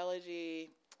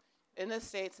biology in the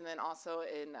States, and then also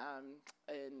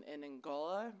in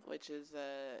Angola, which is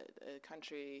a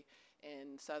country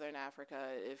in southern Africa.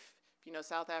 If you know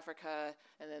South Africa,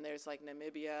 and then there's like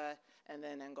Namibia, and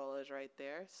then Angola is right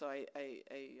there. So I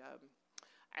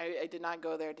did not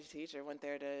go there to teach. I went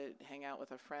there to hang out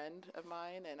with a friend of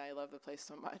mine, and I love the place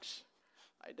so much,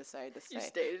 I decided to stay. You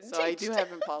stayed and so teached. I do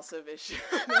have impulsive issues.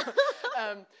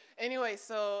 Anyway,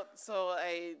 so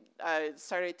I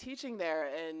started teaching there,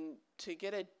 and to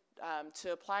get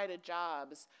to apply to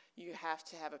jobs, you have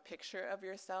to have a picture of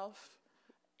yourself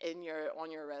on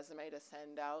your resume to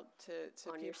send out to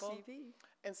on people. On your CV.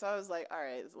 And so I was like, all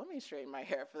right, let me straighten my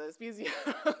hair for this,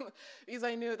 because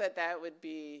I knew that would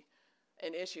be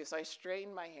an issue. So I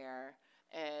straightened my hair,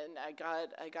 and I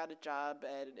got a job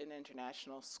at an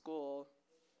international school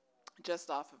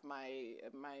just off of my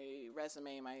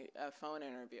resume, my phone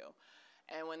interview.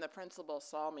 And when the principal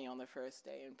saw me on the first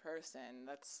day in person,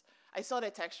 I still had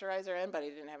a texturizer in, but I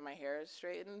didn't have my hair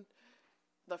straightened.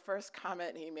 The first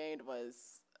comment he made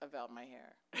was about my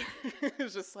hair. It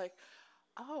was just like,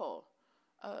 oh,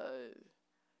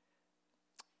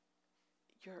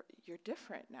 you're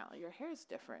different now. Your hair's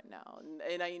different now.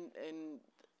 And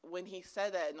when he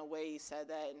said that, and the way he said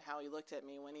that, and how he looked at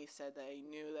me when he said that, I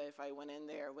knew that if I went in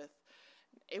there with,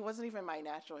 it wasn't even my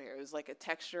natural hair. It was like a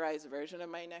texturized version of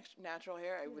my natural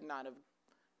hair. I would not have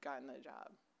gotten the job.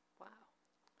 Wow.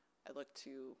 I looked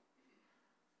too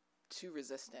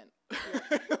resistant.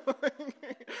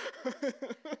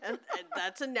 and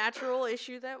that's a natural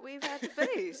issue that we've had to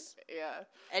face. Yeah.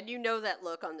 And you know that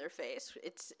look on their face.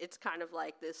 It's kind of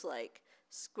like this, like,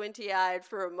 squinty-eyed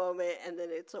for a moment, and then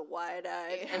it's a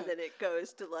wide-eyed, and then it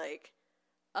goes to like,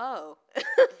 oh.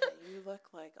 Yeah, you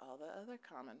look like all the other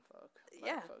common folk.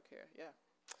 Folk here. Yeah.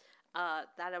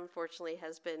 That unfortunately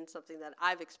has been something that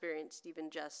I've experienced even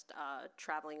just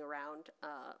traveling around.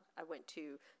 I went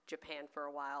to Japan for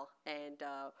a while and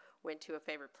went to a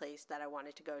favorite place that I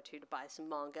wanted to go to buy some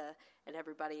manga, and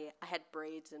I had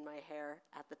braids in my hair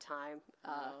at the time.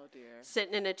 Oh dear.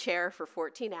 Sitting in a chair for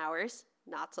 14 hours,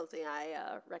 not something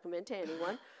I recommend to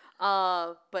anyone.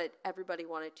 But everybody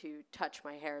wanted to touch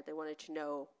my hair. They wanted to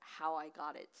know how I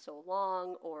got it so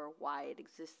long, or why it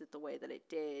existed the way that it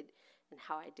did, and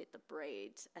how I did the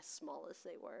braids as small as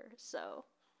they were. So,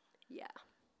 yeah.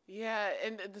 Yeah,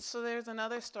 and so there's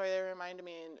another story that reminded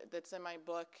me that's in my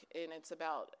book, and it's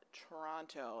about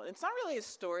Toronto. It's not really a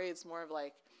story. It's more of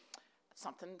like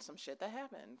some shit that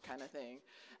happened kind of thing.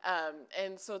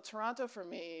 And so Toronto for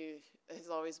me has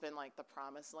always been like the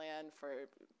promised land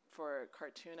for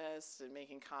cartoonists and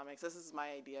making comics. This is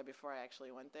my idea before I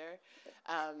actually went there.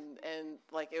 And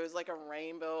like it was like a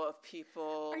rainbow of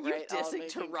people. Are you right, all dissing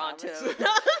making Toronto?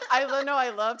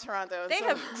 I love Toronto. They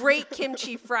have great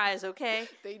kimchi fries, okay?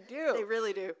 They do. They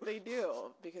really do. They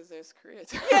do, because there's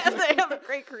Koreatown. Yeah, they have a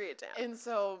great Koreatown. And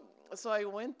so I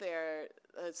went there.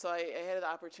 So I had the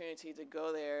opportunity to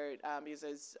go there because I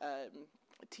was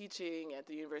teaching at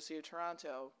the University of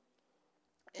Toronto.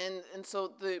 And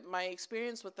so my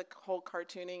experience with the whole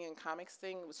cartooning and comics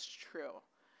thing was true.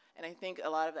 And I think a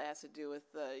lot of that has to do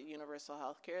with the universal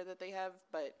health care that they have.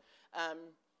 But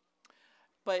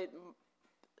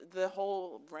the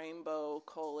whole Rainbow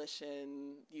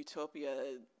Coalition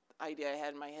utopia idea I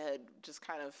had in my head just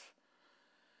kind of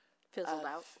fizzled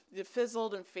out. It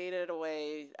fizzled and faded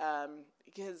away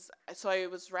because I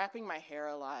was wrapping my hair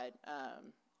a lot,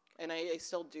 and I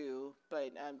still do,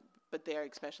 but there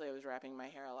especially I was wrapping my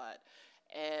hair a lot,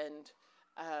 and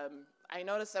I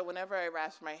noticed that whenever I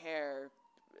wrapped my hair,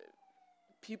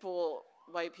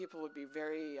 white people would be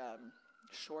very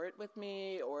short with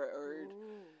me or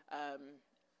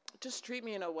just treat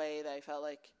me in a way that I felt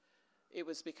like it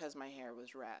was because my hair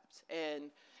was wrapped,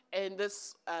 and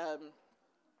this.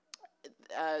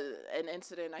 An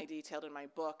incident I detailed in my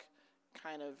book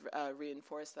kind of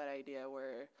reinforced that idea,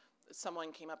 where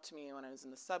someone came up to me when I was in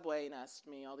the subway and asked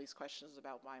me all these questions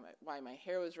about why my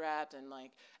hair was wrapped, and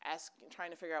like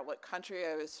trying to figure out what country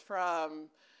I was from,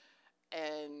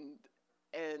 and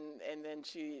then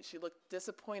she looked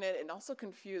disappointed and also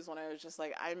confused when I was just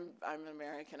like, I'm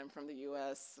American, I'm from the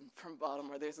U.S., I'm from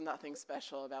Baltimore, there's nothing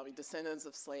special about me, descendants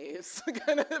of slaves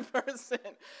kind of person,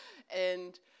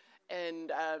 and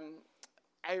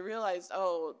I realized,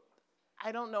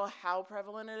 I don't know how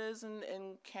prevalent it is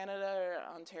in Canada or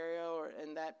Ontario or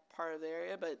in that part of the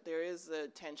area, but there is a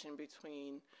tension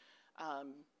between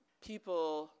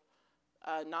people,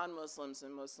 non-Muslims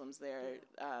and Muslims there.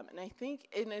 And I think,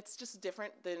 and it's just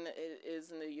different than it is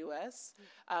in the U.S.,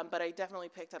 but I definitely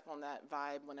picked up on that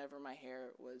vibe whenever my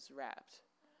hair was wrapped.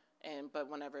 But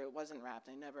whenever it wasn't wrapped,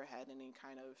 I never had any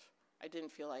kind of, I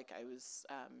didn't feel like I was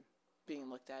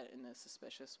being looked at in a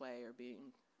suspicious way or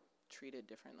being treated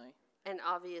differently. And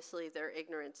obviously their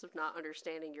ignorance of not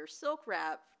understanding your silk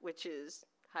wrap, which is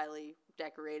highly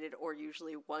decorated or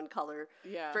usually one color,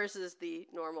 versus the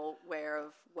normal wear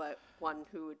of what one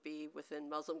who would be within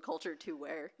Muslim culture to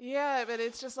wear. Yeah, but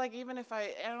it's just like, even if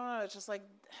I don't know, it's just like,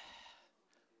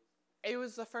 it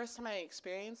was the first time I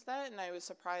experienced that, and I was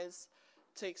surprised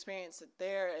to experience it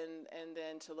there, and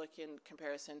then to look in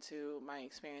comparison to my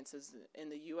experiences in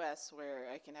the U.S. where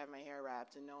I can have my hair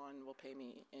wrapped and no one will pay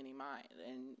me any mind.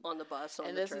 And on the bus,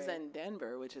 and this is in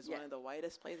Denver, which is one of the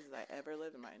whitest places I ever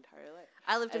lived in my entire life.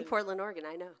 I lived in Portland, Oregon.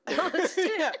 I know.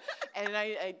 And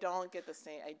I don't get the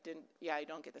same. I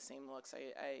don't get the same looks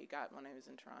I got when I was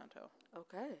in Toronto.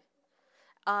 Okay.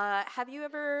 Have you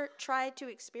ever tried to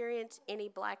experience any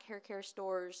black hair care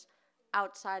stores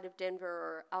outside of Denver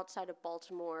or outside of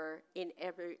Baltimore in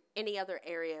any other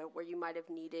area where you might have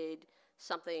needed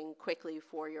something quickly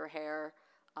for your hair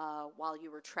while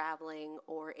you were traveling,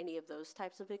 or any of those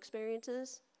types of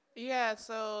experiences? Yeah,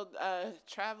 so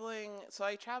traveling. So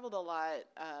I traveled a lot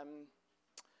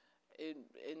in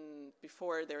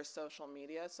before there was social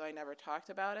media, so I never talked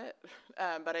about it.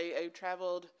 But I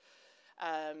traveled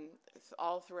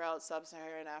all throughout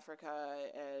sub-Saharan Africa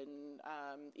and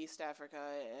East Africa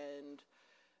and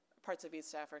parts of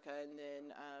East Africa, and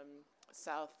then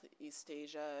Southeast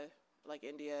Asia, like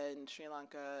India and Sri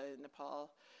Lanka and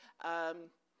Nepal. And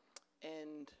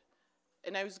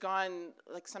I was gone,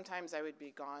 like sometimes I would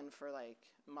be gone for like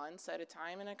months at a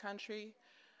time in a country.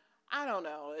 I don't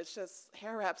know. It's just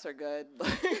hair wraps are good.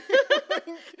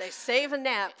 They save a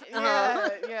nap.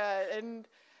 Yeah. And,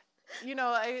 you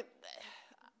know,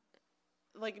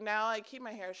 now I keep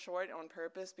my hair short on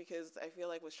purpose because I feel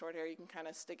like with short hair you can kind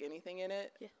of stick anything in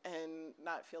it and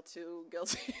not feel too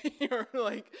guilty or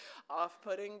like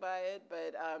off-putting by it.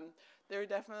 But there are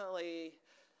definitely,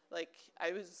 like,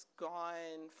 I was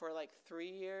gone for like 3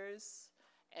 years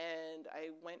and I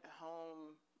went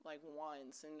home like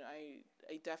once, and I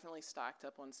definitely stocked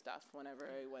up on stuff whenever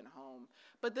I went home.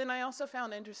 But then I also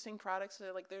found interesting products.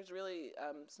 So, like, there's really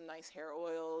some nice hair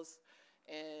oils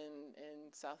in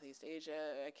Southeast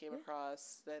Asia I came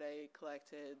across that I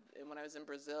collected. And when I was in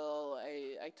Brazil,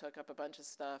 I took up a bunch of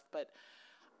stuff. But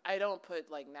I don't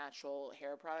put like natural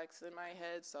hair products in my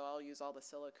head, so I'll use all the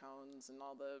silicones and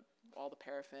all the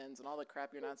paraffins and all the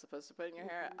crap you're not supposed to put in your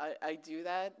hair. I do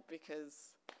that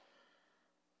because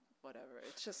whatever,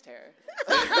 it's just hair.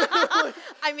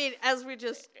 I mean, as we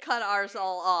just cut ours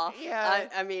all off,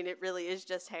 I mean, it really is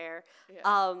just hair.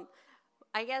 Yeah.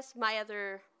 I guess my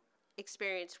other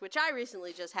experience, which I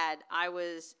recently just had. I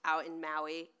was out in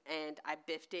Maui and I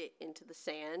biffed it into the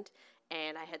sand,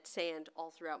 and I had sand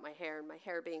all throughout my hair, and my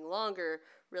hair being longer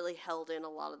really held in a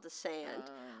lot of the sand.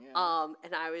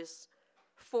 And I was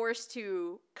forced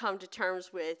to come to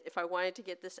terms with, if I wanted to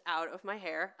get this out of my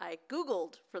hair, I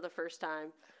Googled for the first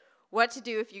time what to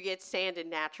do if you get sand in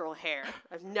natural hair.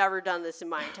 I've never done this in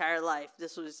my entire life.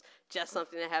 This was just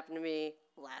something that happened to me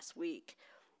last week.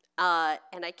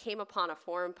 And I came upon a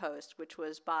forum post, which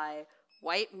was by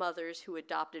white mothers who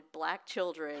adopted black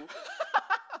children.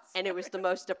 And it was the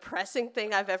most depressing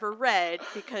thing I've ever read,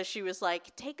 because she was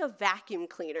like, take a vacuum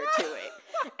cleaner to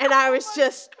it. And I was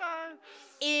just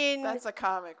in That's a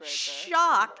comic right there.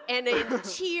 shock and in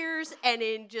tears and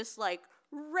in just like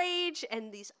rage.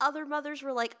 And these other mothers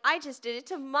were like, I just did it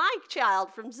to my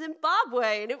child from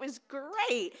Zimbabwe, and it was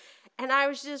great. And I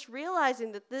was just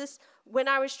realizing that this, when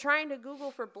I was trying to Google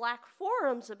for black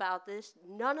forums about this,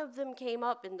 none of them came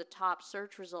up in the top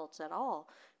search results at all.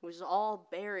 It was all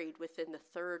buried within the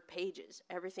third pages.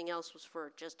 Everything else was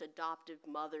for just adoptive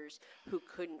mothers who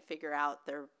couldn't figure out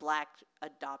their black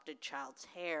adopted child's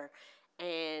hair.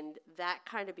 And that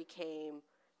kind of became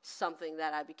something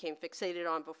that I became fixated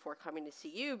on before coming to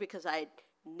see you, because I'd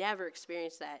never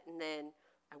experienced that. And then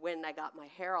I went and I got my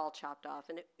hair all chopped off,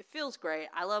 and it feels great.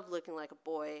 I love looking like a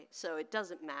boy, so it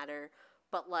doesn't matter.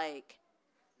 But, like,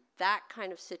 that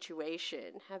kind of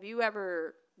situation, have you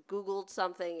ever Googled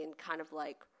something and kind of,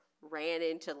 like, ran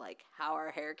into, like, how our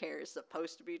hair care is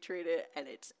supposed to be treated, and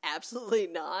it's absolutely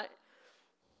not?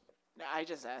 No, I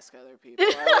just ask other people.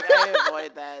 I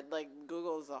avoid that. Like,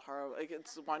 Google is a horrible, like,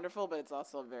 it's wonderful, but it's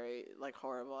also very, like,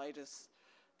 horrible. I just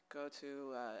go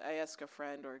to, I ask a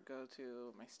friend or go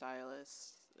to my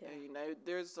stylist. Yeah. You know,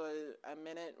 there's a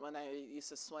minute when I used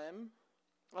to swim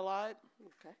a lot.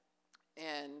 Okay.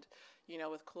 And, you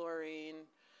know, with chlorine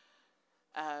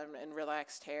and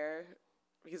relaxed hair,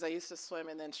 because I used to swim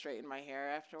and then straighten my hair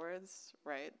afterwards,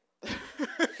 right?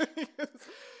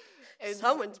 And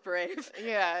someone's brave.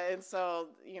 Yeah, and so,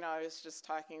 you know, I was just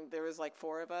talking, there was like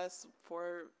four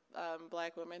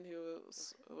black women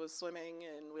who was swimming,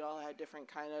 and we all had different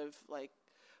kind of like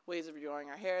ways of growing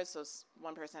our hair. So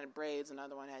one person had braids,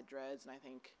 another one had dreads, and I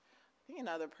think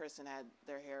another person had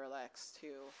their hair relaxed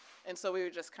too. And so we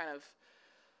would just kind of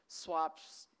swap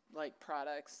like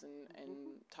products and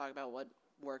talk about what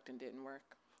worked and didn't work.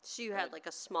 So you had like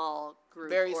a small group,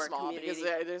 very or small, community.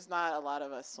 because there's not a lot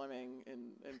of us swimming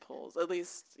in pools. At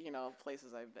least, you know,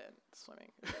 places I've been swimming.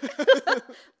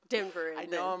 Denver. I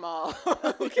know them all.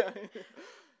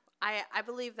 I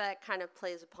believe that kind of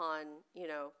plays upon, you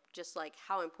know, just like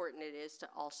how important it is to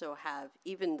also have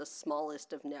even the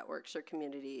smallest of networks or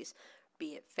communities, be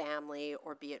it family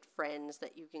or be it friends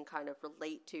that you can kind of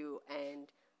relate to and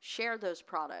share those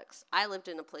products. I lived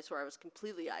in a place where I was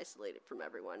completely isolated from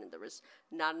everyone, and there was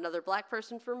not another black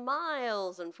person for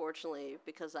miles, unfortunately,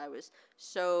 because I was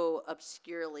so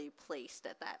obscurely placed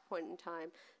at that point in time.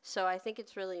 So I think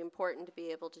it's really important to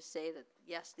be able to say that,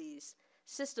 yes, these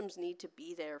systems need to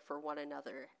be there for one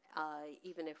another,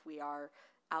 even if we are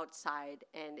outside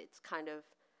and it's kind of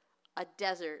a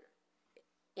desert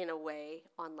in a way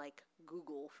on like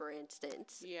Google, for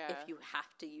instance, if you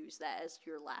have to use that as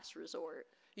your last resort.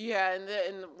 Yeah,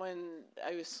 and when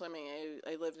I was swimming,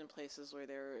 I lived in places where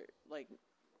there were like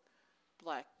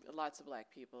lots of black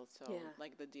people, so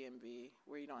like the DMV,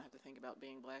 where you don't have to think about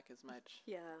being black as much.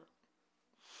 Yeah.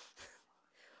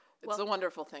 It's a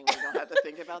wonderful thing when you don't have to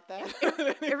think about that.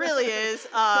 It really is.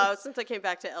 Since I came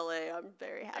back to LA, I'm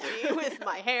very happy with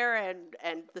my hair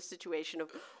and the situation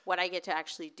of what I get to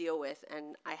actually deal with.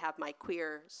 And I have my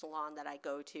queer salon that I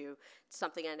go to. It's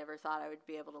something I never thought I would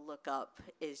be able to look up,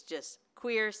 is just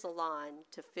queer salon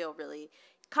to feel really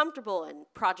comfortable. And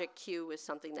Project Q was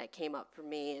something that came up for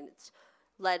me, and it's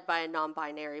led by a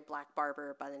non-binary black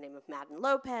barber by the name of Madden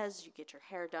Lopez. You get your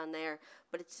hair done there,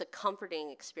 but it's a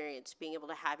comforting experience being able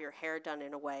to have your hair done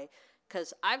in a way,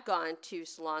 because I've gone to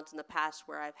salons in the past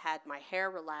where I've had my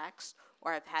hair relaxed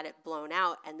or I've had it blown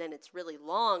out and then it's really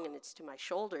long and it's to my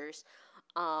shoulders.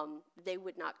 They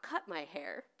would not cut my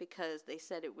hair because they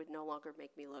said it would no longer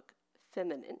make me look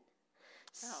feminine.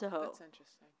 So that's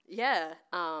interesting. Yeah.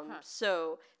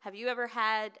 So have you ever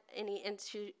had any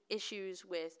issues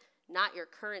with not your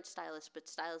current stylist, but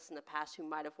stylists in the past who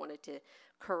might have wanted to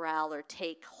corral or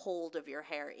take hold of your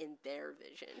hair in their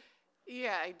vision?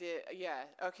 Yeah, I did. Yeah.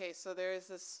 Okay, so there's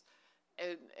this,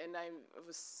 and I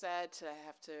was sad to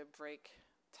have to break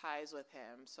ties with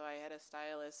him. So I had a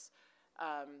stylist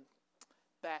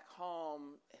back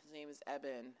home, his name is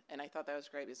Eben, and I thought that was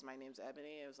great because my name's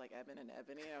Ebony. It was like Eben and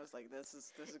Ebony. And I was like, this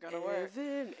is gonna work.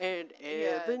 Evan and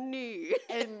Ebony.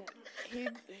 And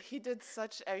he did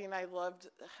such. I mean, I loved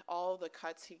all the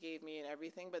cuts he gave me and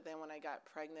everything. But then when I got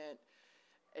pregnant,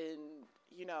 and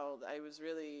I was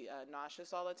really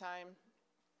nauseous all the time,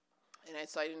 and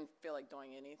so I didn't feel like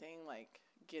doing anything. Like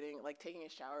taking a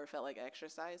shower felt like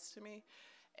exercise to me,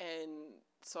 and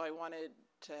so I wanted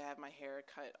to have my hair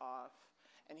cut off.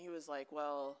 And he was like,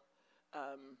 well,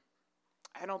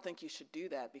 I don't think you should do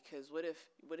that because what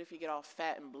if you get all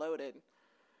fat and bloated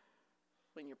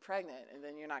when you're pregnant and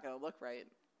then you're not going to look right?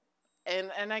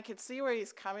 And I could see where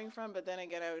he's coming from, but then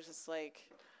again, I was just like,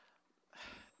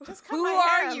 just cut Who my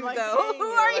are hair. you, I'm though? paying Who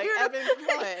are like, you? Evan,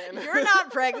 come on. You're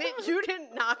not pregnant. You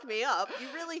didn't knock me up. You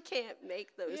really can't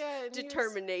make those Yeah, and he was-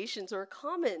 determinations or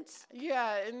comments.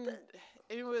 Yeah, and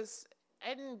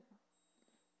I didn't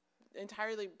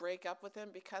entirely break up with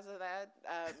him because of that,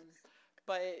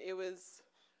 but it was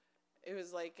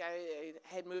like I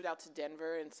had moved out to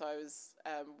Denver, and so I was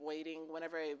waiting.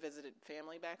 Whenever I visited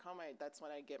family back home, that's when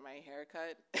I get my hair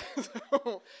cut.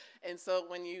 And so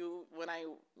when I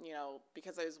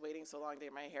because I was waiting so long to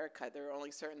get my hair cut, there were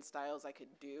only certain styles I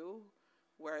could do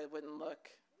where it wouldn't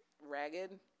look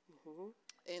ragged. Mm-hmm.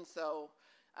 And so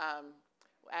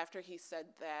after he said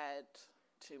that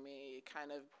to me, it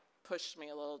kind of pushed me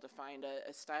a little to find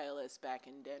a stylist back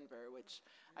in Denver, which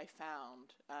I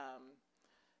found.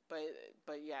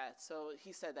 But yeah, so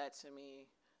he said that to me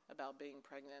about being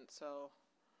pregnant. So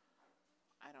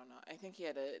I don't know. I think he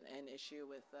had an issue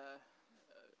with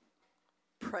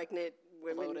Pregnant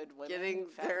women bloated women, getting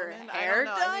fat their women. hair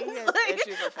I done. think he had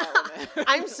issues with fat women.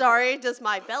 I'm sorry. Does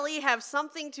my belly have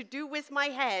something to do with my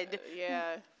head?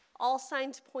 Yeah. All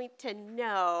signs point to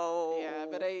no. Yeah,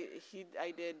 but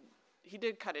he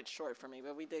did cut it short for me,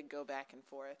 but we did go back and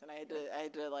forth, and I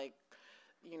had to like,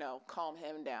 calm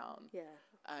him down. Yeah.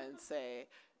 And say,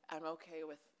 I'm okay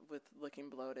with looking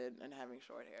bloated and having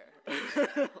short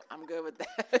hair. I'm good with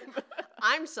that.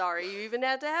 I'm sorry you even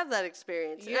had to have that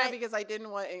experience. Yeah, because I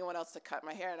didn't want anyone else to cut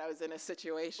my hair, and I was in a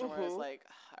situation where I was Mm-hmm. like,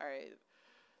 all right,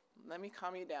 let me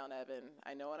calm you down, Evan.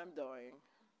 I know what I'm doing.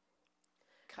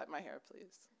 Cut my hair,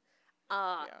 please.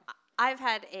 Yeah. I've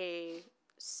had a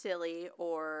silly,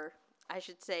 or I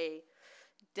should say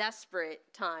desperate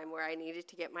time where I needed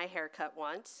to get my hair cut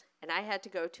once, and I had to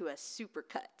go to a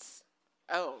Supercuts.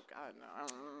 Oh, God, no.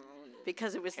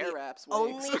 Because it was Hair the wraps,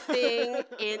 only wigs. thing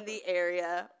in the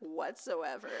area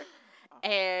whatsoever.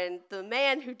 And the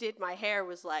man who did my hair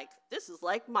was like, this is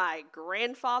like my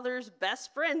grandfather's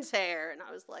best friend's hair. And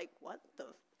I was like, what the?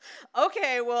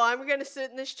 Okay, well, I'm going to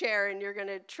sit in this chair and you're going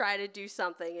to try to do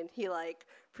something. And he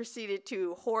proceeded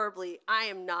to horribly, I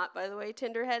am not, by the way,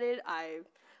 tender-headed.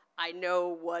 I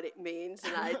know what it means,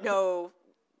 and I know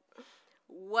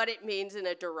what it means in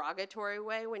a derogatory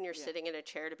way when you're sitting in a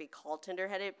chair to be called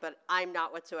tender-headed, but I'm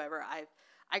not whatsoever.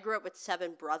 I grew up with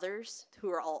 7 brothers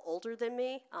who are all older than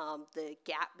me. The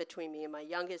gap between me and my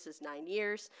youngest is 9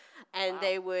 years, and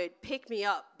they would pick me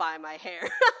up by my hair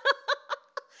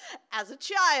as a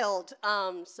child.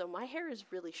 So my hair is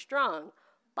really strong,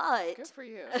 but Good for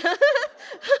you.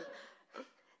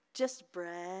 just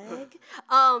brag.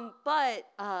 But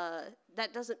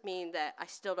that doesn't mean that I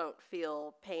still don't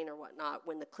feel pain or whatnot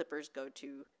when the clippers go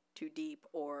too deep,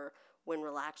 or when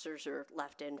relaxers are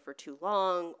left in for too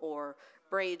long, or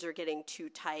braids are getting too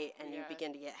tight and you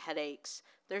begin to get headaches.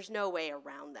 There's no way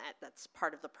around that. That's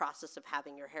part of the process of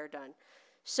having your hair done.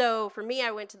 So for me,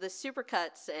 I went to the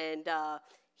Supercuts, and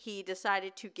he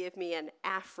decided to give me an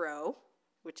afro,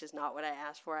 which is not what I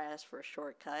asked for. I asked for a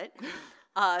shortcut.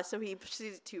 So he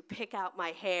proceeded to pick out my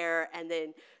hair and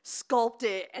then sculpt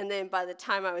it. And then by the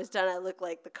time I was done, I looked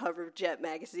like the cover of Jet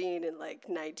magazine in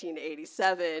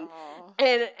 1987.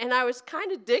 And I was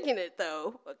kind of digging it,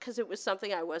 though, because it was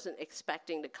something I wasn't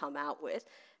expecting to come out with.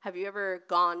 Have you ever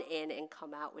gone in and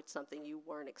come out with something you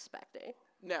weren't expecting?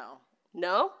 No.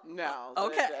 No? No.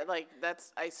 Okay.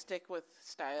 I stick with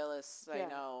stylists I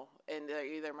know, and they're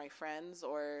either my friends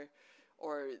or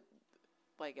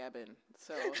like Eben.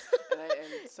 So,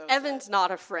 so Evan's not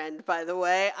a friend, by the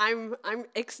way. I'm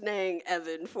ixnaying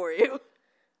Evan for you.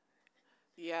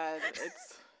 Yeah,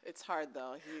 it's hard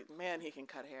though. He can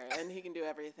cut hair, and he can do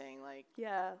everything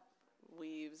Yeah.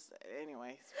 weaves.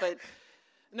 Anyways, but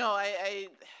no,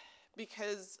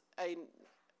 because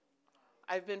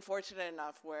I've been fortunate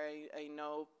enough where I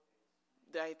know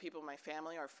that I have people in my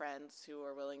family or friends who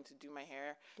are willing to do my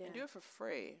hair and do it for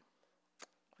free,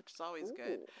 which is always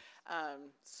good.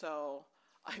 So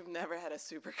I've never had a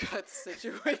Supercuts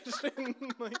situation.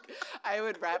 I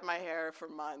would wrap my hair for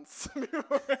months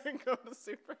before I go to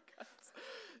Supercuts.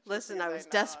 Listen, I was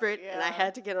know, desperate, and I yeah.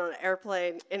 had to get on an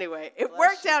airplane. Anyway, it Bless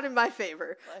worked you. out in my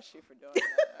favor. Bless you for doing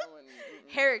that. I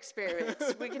wouldn't. Hair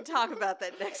experiments. We can talk about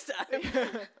that next time.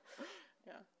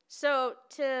 Yeah. So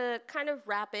to kind of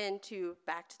wrap into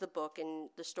back to the book and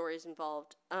the stories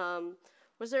involved,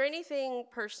 was there anything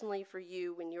personally for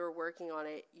you when you were working on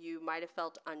it you might have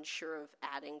felt unsure of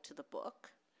adding to the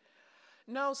book?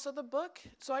 No, so the book,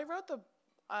 so I wrote the,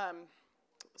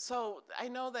 so I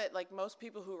know that like most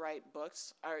people who write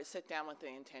books sit down with the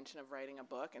intention of writing a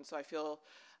book, and so I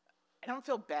don't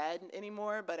feel bad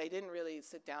anymore, but I didn't really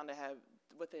sit down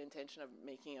with the intention of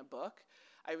making a book.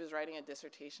 I was writing a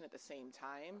dissertation at the same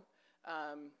time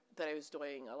that I was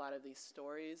doing a lot of these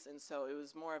stories, and so it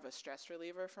was more of a stress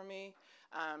reliever for me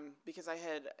because I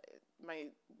had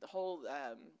the whole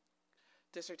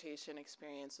dissertation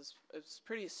experience was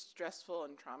pretty stressful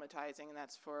and traumatizing, and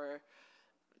that's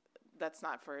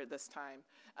not for this time.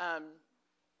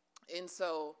 And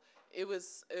so I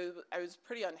was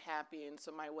pretty unhappy, and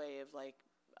so my way of like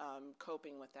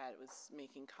coping with that was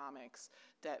making comics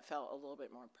that felt a little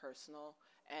bit more personal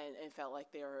and felt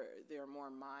like they were more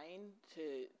mine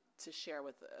to share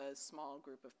with a small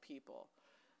group of people.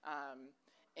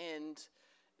 And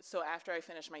so after I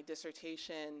finished my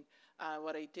dissertation,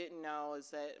 what I didn't know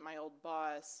is that my old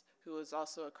boss, who was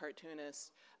also a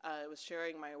cartoonist, was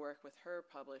sharing my work with her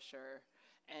publisher,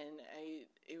 and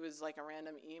it was like a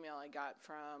random email I got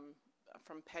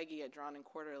from Peggy at Drawn and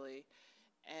Quarterly,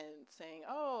 and saying,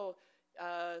 "Oh,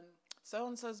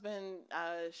 so-and-so's been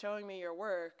showing me your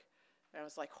work." And I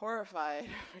was like horrified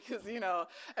because,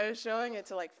 I was showing it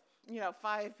to like,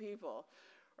 5 people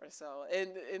or so.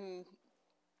 And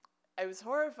I was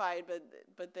horrified,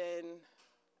 but then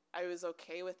I was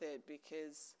okay with it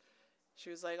because she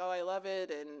was like, "Oh, I love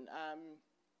it, and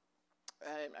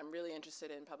I'm really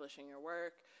interested in publishing your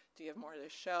work. Do you have more to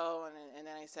show?" And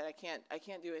then I said, I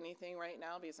can't do anything right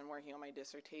now because I'm working on my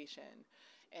dissertation,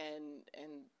 and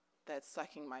that's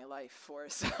sucking my life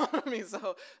force out of me.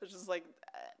 So it's just like,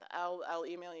 I'll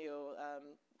email you,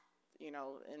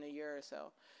 in a year or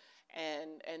so.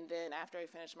 And then after I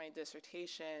finished my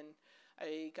dissertation,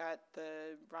 I got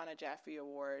the Rana Jaffe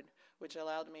Award, which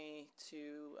allowed me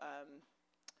to.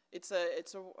 It's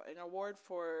an award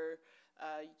for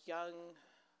young,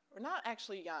 or not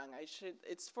actually young.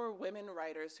 It's for women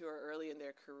writers who are early in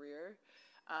their career.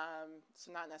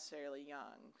 So not necessarily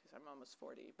young, because I'm almost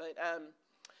 40, but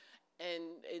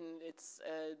and it's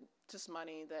just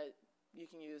money that you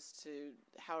can use to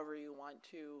however you want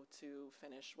to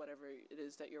finish whatever it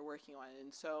is that you're working on.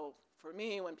 And so for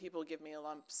me, when people give me a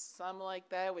lump sum like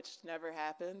that, which never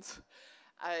happens,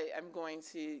 I'm going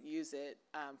to use it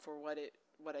for what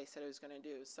I said I was going to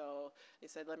do. So I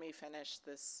said, let me finish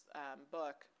this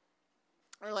book,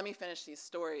 or let me finish these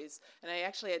stories. And I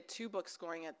actually had 2 books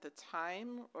going at the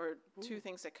time, or 2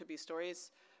 things that could be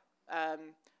stories.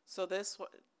 So this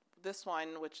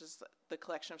one, which is the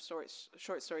collection of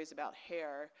short stories about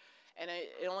hair, and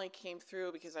it only came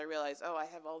through because I realized, I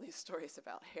have all these stories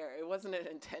about hair. It wasn't an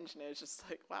intention. It was just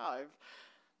like, wow, I've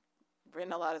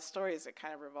written a lot of stories that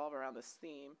kind of revolve around this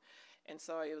theme. And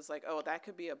so it was like, that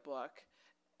could be a book.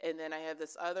 And then I have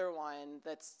this other one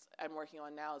I'm working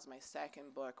on now as my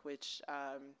second book, which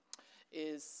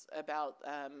is about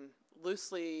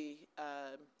loosely,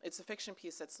 it's a fiction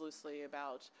piece that's loosely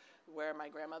about where my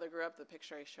grandmother grew up. The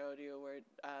picture I showed you,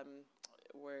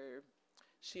 where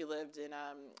she lived in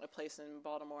a place in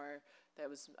Baltimore that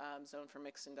was zoned for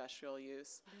mixed industrial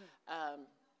use.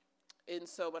 And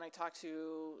so when I talked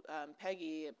to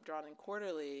Peggy at Drawn and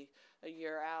Quarterly a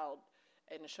year out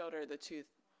and showed her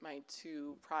my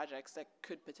 2 projects that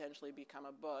could potentially become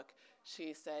a book,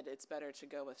 she said it's better to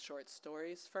go with short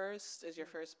stories first as your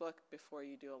first book before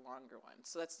you do a longer one.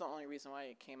 So that's the only reason why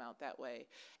it came out that way.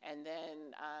 And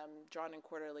then Drawn and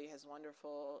Quarterly has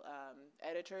wonderful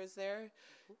editors there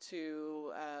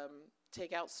to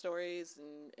take out stories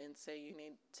and say you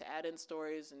need to add in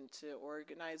stories and to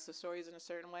organize the stories in a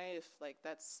certain way if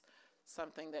that's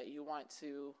something that you want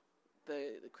to,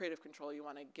 the creative control you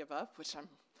want to give up, which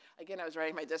I was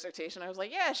writing my dissertation. I was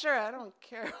like, yeah, sure, I don't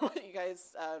care what you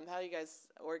guys, how you guys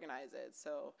organize it.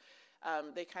 So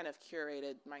they kind of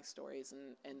curated my stories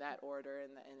in that order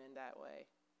and in that way.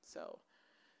 So,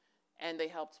 and they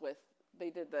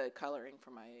did the coloring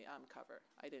for my cover.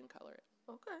 I didn't color it.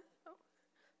 Okay.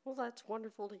 Well, that's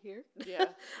wonderful to hear. Yeah.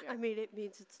 I mean, it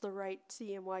means it's the right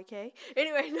CMYK.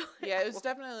 Anyway, no. Yeah, it was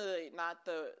definitely not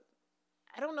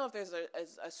I don't know if there's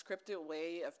a scripted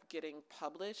way of getting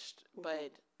published,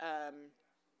 but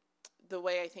the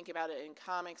way I think about it in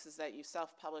comics is that you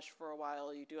self-publish for a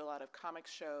while, you do a lot of comic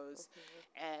shows,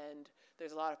 and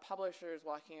there's a lot of publishers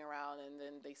walking around, and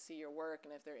then they see your work,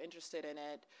 and if they're interested in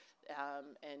it,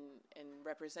 and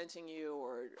representing you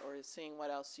or seeing what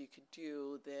else you could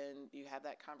do, then you have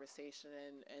that conversation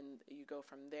and you go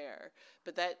from there.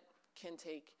 But that can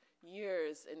take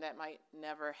years, and that might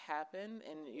never happen,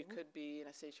 and you could be in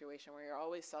a situation where you're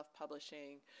always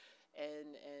self-publishing,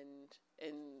 and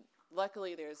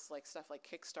luckily there's like stuff like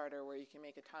Kickstarter where you can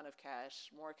make a ton of cash,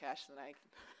 more cash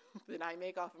than I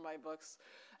make off of my books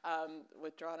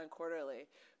with Drawn and Quarterly,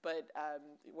 but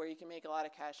where you can make a lot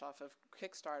of cash off of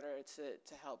Kickstarter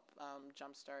to help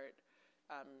jumpstart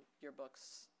your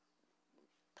books,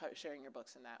 sharing your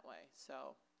books in that way.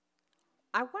 So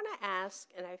I want to ask,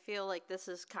 and I feel like this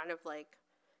is kind of like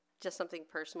just something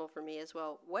personal for me as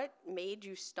well. What made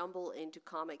you stumble into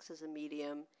comics as a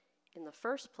medium in the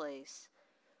first place?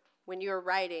 When you're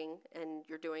writing and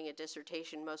you're doing a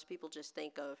dissertation, most people just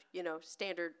think of,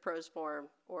 standard prose form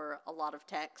or a lot of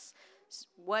text.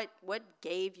 What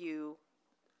gave you,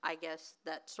 I guess,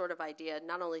 that sort of idea,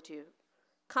 not only to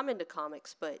come into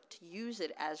comics, but to use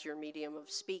it as your medium of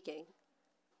speaking?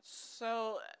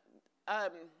 So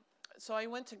I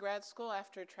went to grad school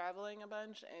after traveling a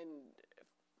bunch, and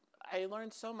I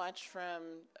learned so much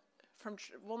from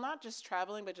not just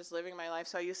traveling, but just living my life.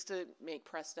 So I used to make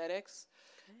prosthetics.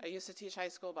 I used to teach high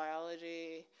school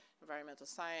biology, environmental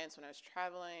science. When I was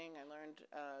traveling, I learned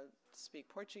to speak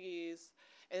Portuguese.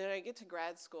 And then I get to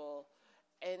grad school,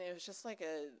 and it was just like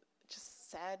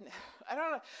just sad. I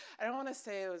don't want to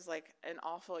say it was like an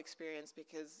awful experience,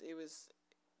 because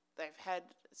I've had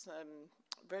some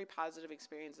very positive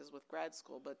experiences with grad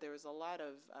school, but there was a lot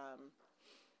of,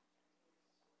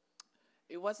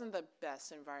 it wasn't the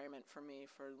best environment for me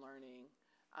for learning.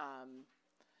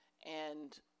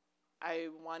 And I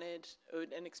wanted,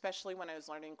 and especially when I was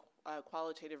learning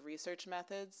qualitative research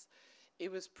methods,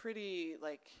 it was pretty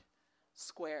like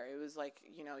square. It was like,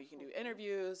 you can do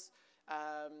interviews,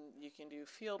 you can do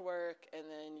field work, and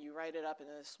then you write it up in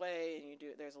this way,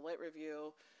 and there's a lit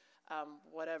review,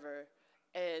 whatever.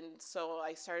 And so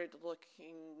I started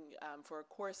looking for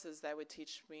courses that would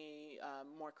teach me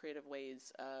more creative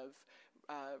ways of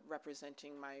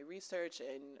representing my research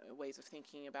and ways of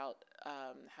thinking about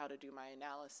how to do my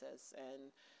analysis.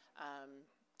 And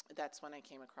that's when I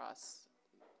came across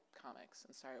comics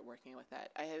and started working with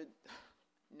that. I had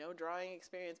no drawing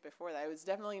experience before that. I was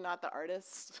definitely not the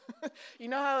artist. You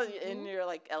know how in your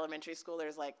like elementary school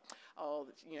there's like, oh,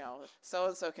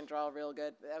 so-and-so can draw real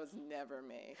good. That was never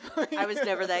me. I was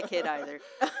never that kid either.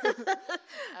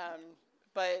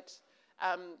 But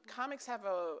comics have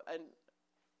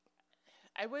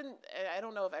I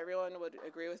don't know if everyone would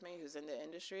agree with me who's in the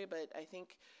industry, but I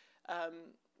think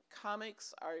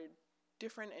comics are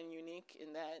different and unique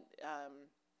in that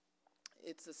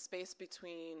it's a space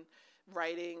between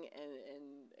writing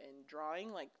and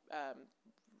drawing, like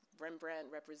Rembrandt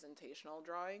representational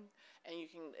drawing, and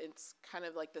it's kind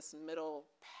of like this middle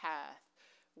path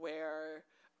where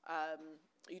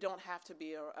you don't have to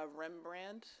be a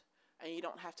Rembrandt, and you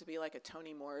don't have to be like a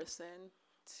Toni Morrison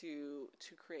to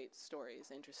create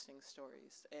stories, interesting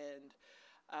stories. And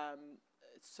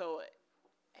so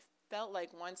I felt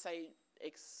like once I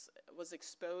was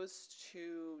exposed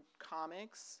to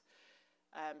comics,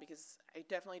 because I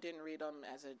definitely didn't read them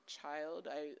as a child.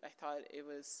 I thought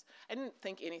I didn't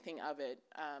think anything of it,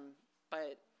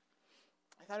 but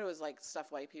I thought it was like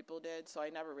stuff white people did, so I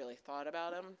never really thought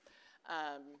about them.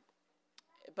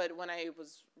 But when I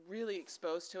was really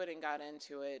exposed to it and got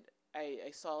into it,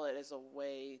 I saw it as a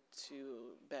way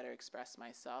to better express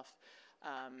myself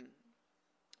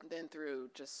than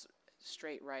through just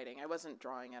straight writing. I wasn't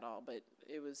drawing at all, but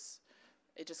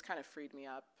it just kind of freed me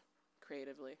up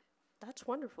creatively. That's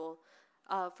wonderful.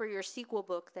 For your sequel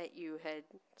book that you had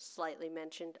slightly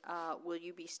mentioned, will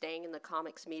you be staying in the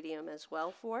comics medium as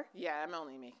well for? Yeah, I'm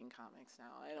only making comics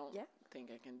now. I don't think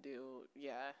I can do,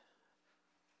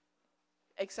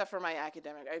 except for my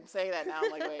academic. I'm saying that now,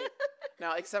 I'm like, wait.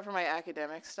 No, except for my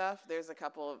academic stuff, there's a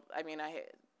couple of,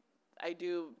 I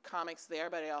do comics there,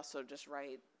 but I also just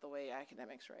write the way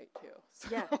academics write too. So.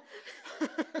 Yeah.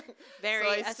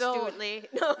 Very astutely.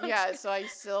 Yeah, so I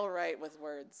still write with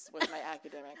words with my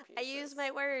academic pieces. I use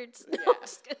my words. Yeah. No,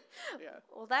 Yeah.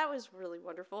 Well, that was really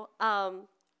wonderful.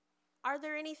 Are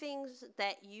there any things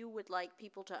that you would like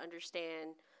people to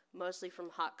understand, mostly from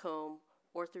Hot Comb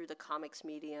or through the comics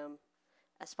medium,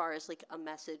 as far as like a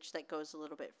message that goes a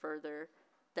little bit further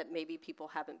that maybe people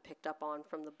haven't picked up on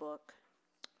from the book?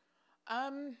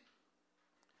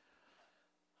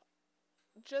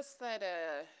 Just that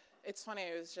it's funny,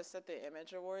 I was just at the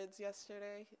Image Awards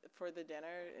yesterday for the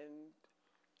dinner, and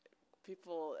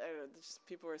people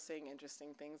were saying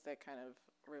interesting things that kind of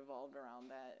revolved around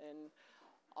that. And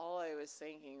all I was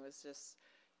thinking was just,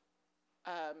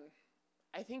 I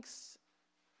think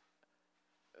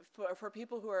for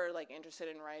people who are like interested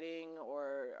in writing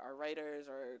or are writers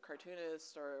or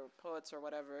cartoonists or poets or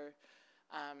whatever,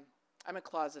 I'm a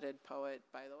closeted poet,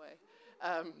 by the way.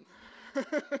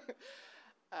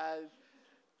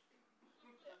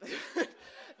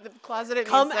 The closeted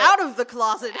Come means out of the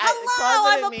closet. Hello,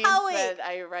 I'm a means poet. that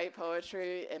I write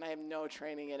poetry and I have no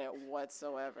training in it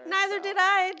whatsoever. Neither so did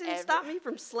I. It didn't stop me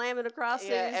from slamming across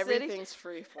Yeah, City. everything's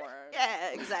free form. Yeah,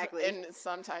 exactly. And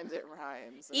sometimes it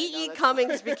rhymes. and I know E.E. that's-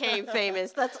 Cummings became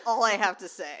famous. That's all I have to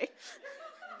say.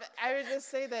 I would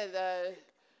just say that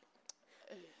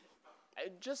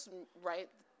just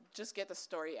get the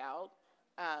story out.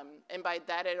 And by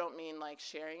that, I don't mean like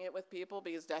sharing it with people,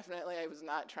 because definitely I was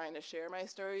not trying to share my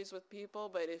stories with people.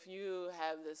 But if you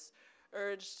have this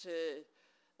urge to,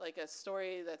 like, a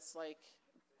story that's like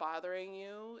bothering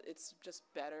you, it's just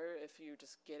better if you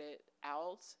just get it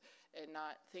out and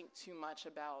not think too much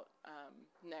about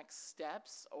next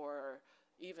steps or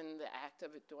even the act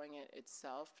of it doing it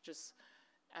itself. Just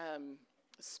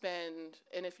spend,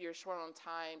 and if you're short on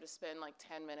time, just spend like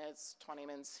 10 minutes, 20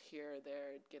 minutes here or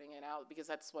there getting it out, because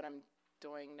that's what I'm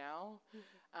doing now.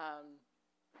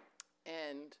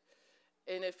 And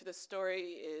if the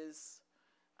story is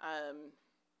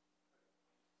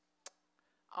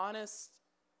honest,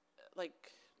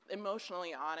 like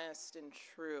emotionally honest and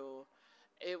true,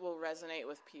 it will resonate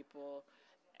with people.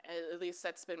 At least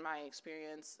that's been my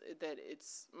experience, that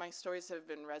my stories have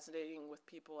been resonating with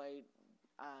people I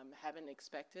haven't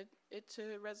expected it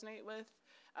to resonate with.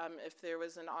 If there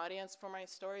was an audience for my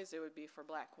stories, it would be for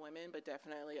Black women, but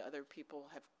definitely other people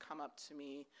have come up to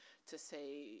me to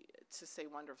say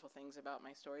wonderful things about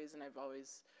my stories, and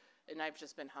I've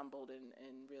just been humbled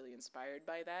and really inspired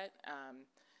by that.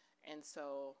 And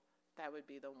so that would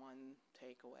be the one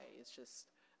takeaway. It's just,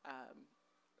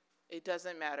 it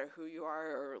doesn't matter who you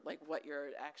are or like what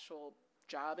your actual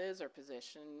job is or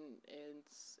position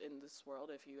is in this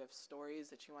world. If you have stories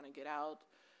that you want to get out,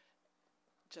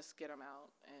 just get them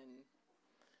out and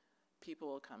people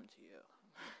will come to you.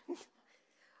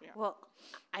 Yeah. Well,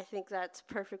 I think that's a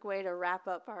perfect way to wrap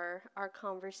up our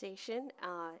conversation.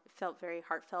 It felt very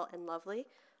heartfelt and lovely.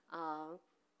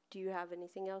 Do you have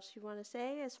anything else you want to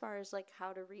say as far as like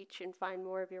how to reach and find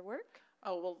more of your work?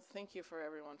 Oh, well, thank you for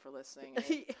everyone for listening.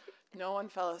 No one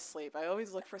fell asleep. I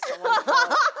always look for someone to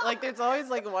fall. Like, there's always,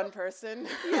 like, one person,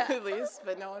 at least,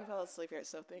 but no one fell asleep here,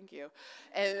 so thank you.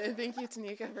 And thank you,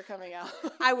 Tanika, for coming out.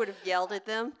 I would have yelled at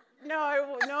them.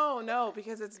 No,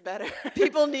 because it's better.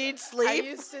 People need sleep. I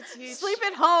used to teach. Sleep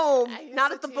at home, I used not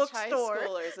to at the teach bookstore. high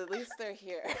schoolers. At least they're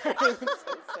here. That's what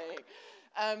I'm saying.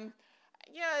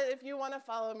 Yeah, if you want to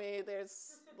follow me,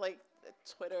 there's, like,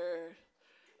 Twitter.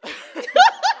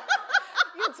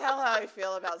 You can tell how I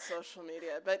feel about social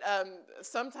media. But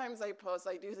sometimes I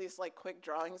do these like quick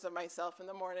drawings of myself in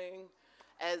the morning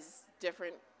as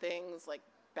different things, like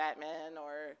Batman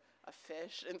or a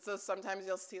fish. And so sometimes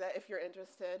you'll see that if you're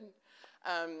interested.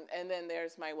 And then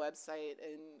there's my website,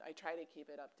 and I try to keep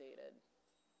it updated.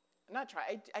 I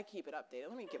keep it updated.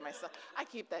 Let me get myself, I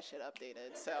keep that shit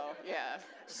updated. So, yeah.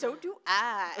 So do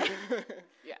I.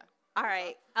 Yeah. All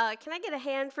right. Can I get a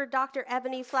hand for Dr.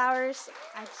 Ebony Flowers?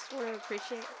 I just want to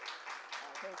appreciate.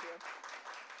 Thank you.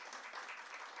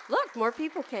 Look, more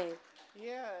people came.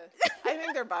 Yeah. I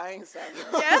think they're buying stuff.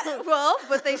 Yeah, well,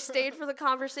 but they stayed for the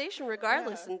conversation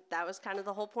regardless, and that was kind of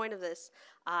the whole point of this.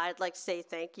 I'd like to say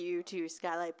thank you to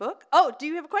Skylight Book. Oh, do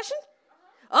you have a question?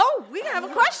 Oh, we have a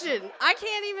question.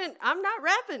 I'm not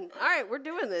rapping. All right, we're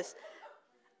doing this.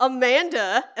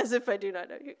 Amanda, as if I do not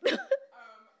know you.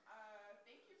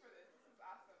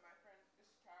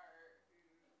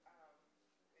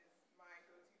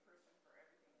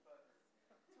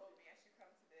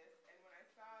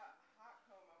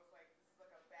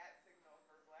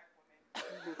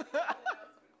 I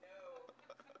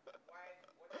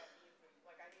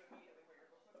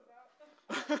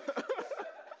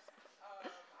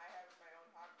have my own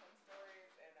popcorn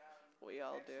stories, and we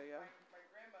all do, yeah. My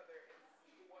grandmother is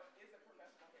a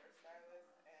professional hairstylist,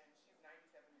 and she's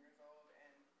 97 years old,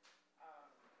 and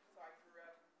so I grew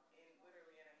up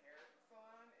literally in a hair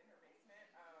salon in her basement,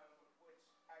 which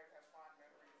I have fond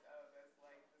memories of as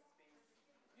like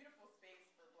the beautiful space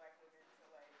for Black women to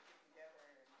like get together.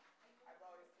 And I've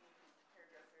always seen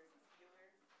hairdressers as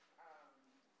healers.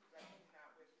 Because I've seen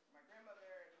that with my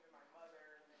grandmother and even my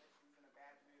mother. Whenever she was in a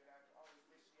bad mood, I've always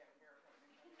wished she had a hair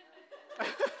appointment coming up.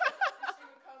 She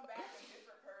would come back a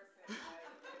different person, and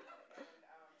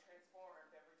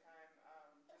transformed every time,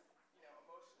 just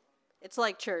emotionally. It's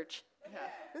like church.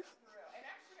 Yeah, for real. And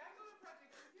actually, I go to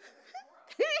Project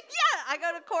I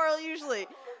go to choral usually.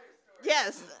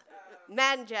 Yes.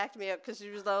 Madden jacked me up because she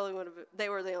was the only one. They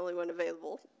were the only one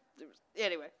available.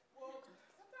 Anyway. Well,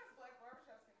 sometimes black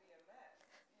barbershops can be a mess, you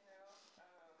know.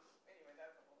 Anyway,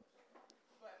 that's a whole thing.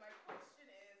 But my question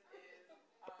is,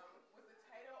 was the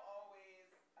title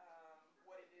always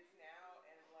what it is now,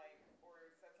 and like, or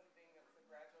is that something that was a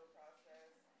gradual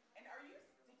process? And did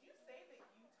you say that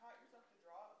you taught yourself to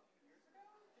draw a few years ago?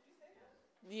 Did you say that?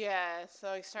 Yeah.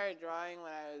 So I started drawing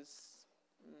when I was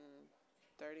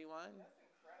 31. That's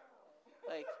incredible.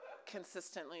 Like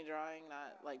consistently drawing,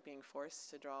 not like being forced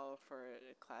to draw for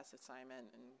a class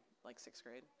assignment in like 6th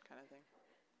grade kind of thing.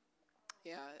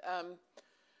 Yeah.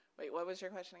 Wait, what was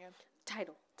your question again?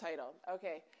 Title.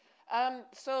 Okay.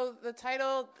 So the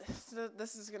title. So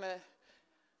this is gonna.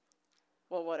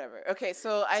 Well, whatever. Okay.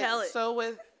 So Tell it. So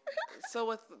with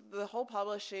the whole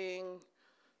publishing,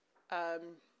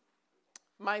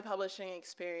 my publishing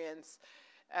experience,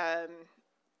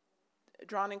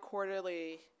 Drawn and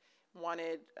Quarterly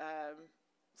wanted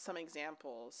some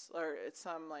examples or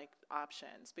some like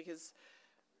options because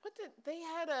they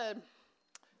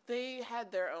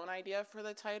had their own idea for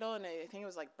the title, and I think it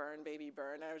was like Burn Baby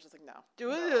Burn, and I was just like, no.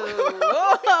 Like,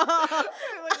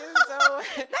 so,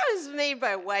 That was made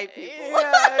by white people.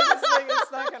 yeah, I was just like,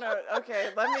 it's not gonna.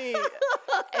 Okay, let me.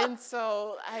 And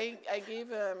so I gave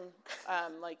him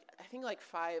like I think like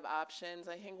 5 options.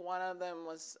 I think one of them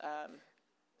was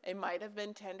it might have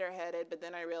been Tender-Headed, but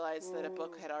then I realized that a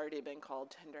book had already been called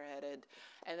Tender-Headed,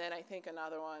 and then I think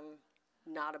another one.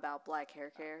 Not about black hair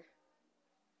care.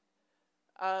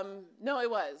 No, it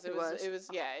was. It was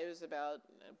about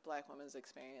a black woman's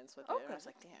experience with it. And I was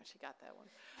like, damn, she got that one.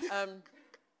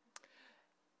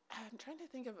 I'm trying to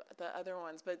think of the other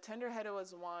ones, but Tender-Headed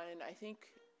was one. I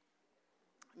think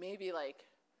maybe like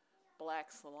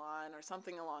Black Salon or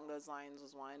something along those lines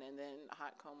was one, and then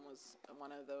Hot Comb was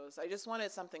one of those. I just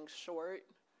wanted something short,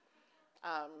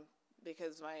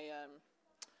 because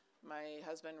my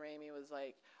husband Rami was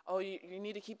like, "Oh, you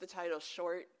need to keep the title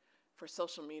short for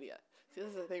social media." See,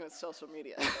 this is the thing with social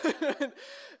media.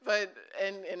 But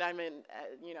and I'm in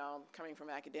coming from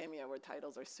academia where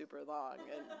titles are super long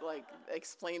and like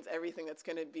explains everything that's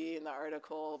going to be in the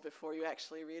article before you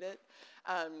actually read it.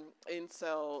 And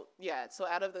so so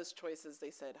out of those choices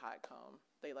they said Hot Comb.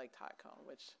 They liked Hot Comb,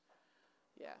 which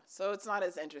so it's not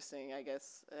as interesting, I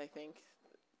guess. I think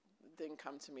didn't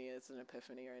come to me as an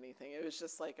epiphany or anything. It was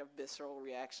just like a visceral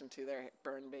reaction to their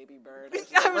Burn Baby Burn.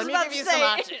 I was about to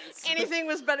say, anything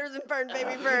was better than Burn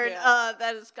Baby Burn. Yeah.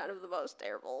 That is kind of the most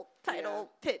terrible title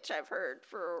pitch I've heard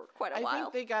for quite a while. I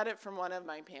think they got it from one of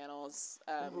my panels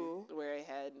where I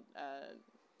had,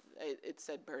 it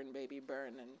said Burn Baby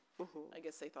Burn, and I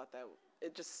guess they thought that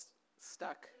it just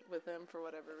stuck with them for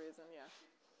whatever reason,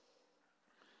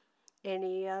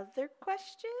 Any other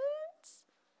questions?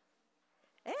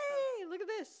 Hey, look at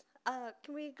this.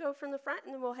 Can we go from the front and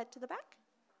then we'll head to the back?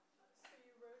 So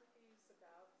you wrote these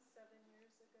about 7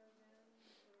 years ago then?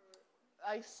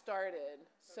 I started,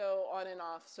 so on and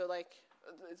off. So like,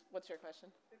 what's your question?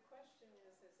 The question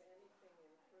is, has anything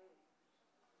improved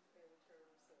in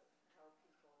terms of how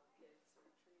people, kids, are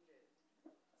treated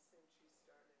since you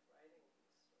started writing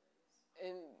these stories?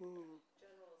 In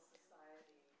General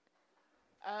society.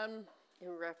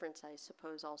 In reference, I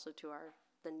suppose, also to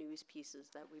the news pieces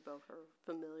that we both are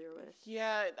familiar with.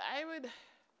 Yeah, I would.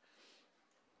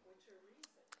 Which are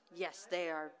recent. Yes, they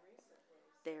are.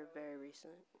 They are very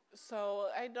recent.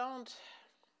 So I don't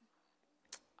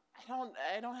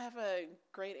have a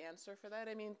great answer for that.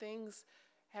 I mean, things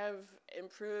have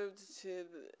improved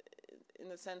in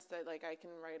the sense that like I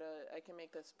can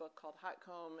make this book called Hot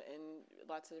Comb, and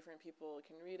lots of different people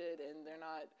can read it, and they're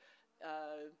not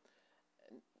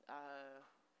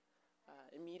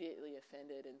immediately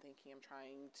offended and thinking I'm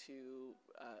trying to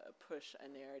push a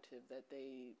narrative that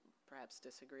they perhaps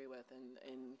disagree with, and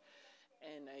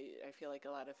I feel like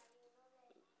a lot of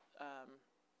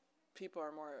people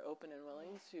are more open and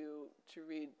willing to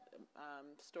read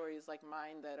stories like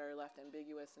mine that are left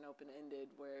ambiguous and open-ended,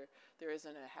 where there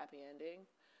isn't a happy ending.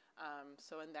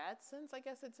 So in that sense, I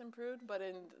guess it's improved, but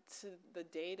to the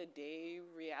day-to-day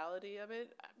reality of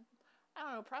it, I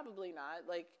don't know, probably not.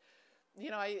 Like,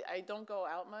 I don't go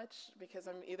out much because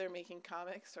I'm either making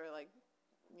comics or like,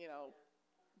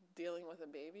 dealing with a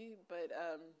baby. But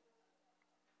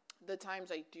the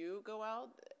times I do go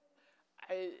out,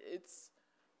 it's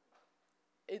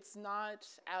not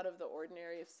out of the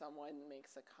ordinary if someone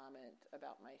makes a comment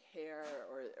about my hair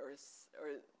or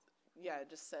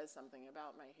just says something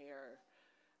about my hair,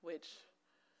 which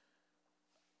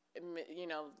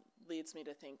leads me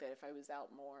to think that if I was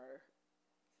out more,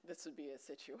 this would be a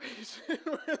situation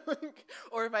where,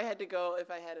 or if I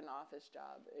I had an office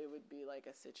job, it would be like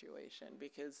a situation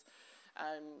because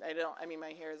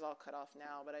my hair is all cut off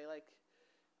now, but I like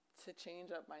to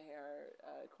change up my hair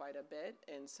quite a bit,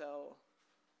 and so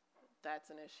that's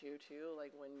an issue too.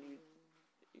 Like when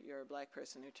you're a black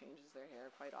person who changes their hair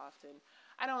quite often.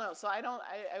 I don't know. So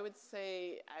I would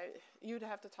say you'd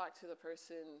have to talk to the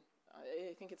person.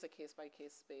 I think it's a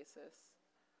case-by-case basis.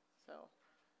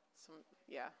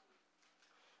 Yeah.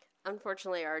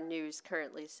 Unfortunately, our news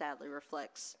currently sadly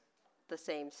reflects the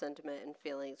same sentiment and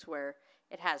feelings where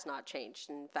it has not changed.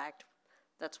 In fact,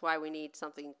 that's why we need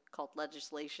something called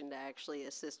legislation to actually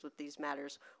assist with these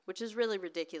matters, which is really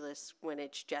ridiculous when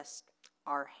it's just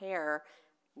our hair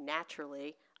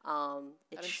naturally. I'm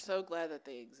so glad that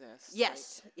they exist.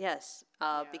 Yes, yes.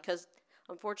 Because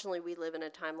unfortunately we live in a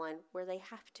timeline where they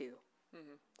have to.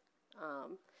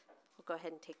 Mm-hmm. We'll go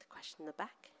ahead and take the question in the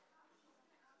back.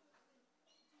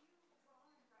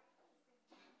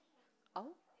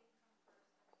 Oh.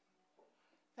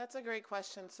 That's a great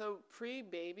question. So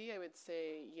pre-baby, I would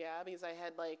say because I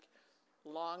had like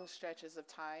long stretches of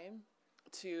time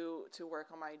to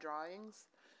work on my drawings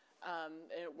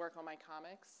and work on my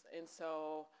comics, and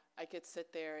so I could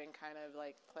sit there and kind of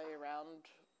like play around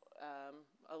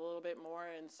a little bit more.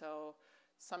 And so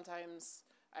sometimes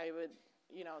I would,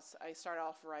 I start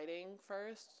off writing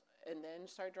first and then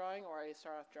start drawing, or I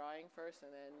start off drawing first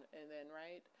and then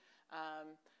write.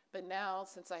 But now,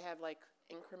 since I have like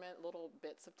little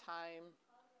bits of time,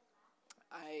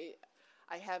 I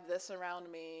have this around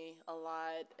me a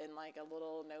lot and like a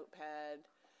little notepad,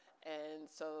 and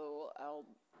so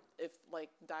if like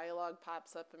dialogue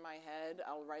pops up in my head,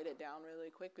 I'll write it down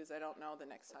really quick because I don't know the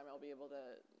next time I'll be able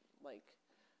to like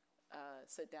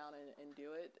sit down and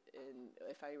do it, and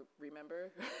if I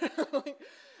remember.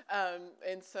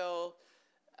 And so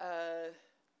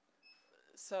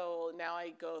now I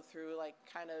go through like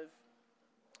kind of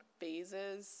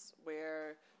phases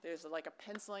where there's like a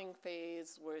penciling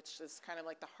phase, which is kind of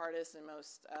like the hardest and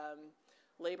most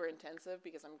labor intensive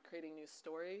because I'm creating new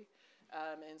story,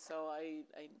 and so I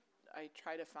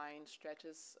try to find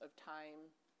stretches of time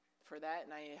for that,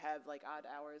 and I have like odd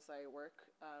hours I work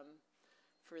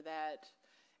for that,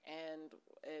 and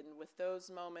with those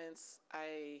moments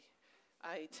I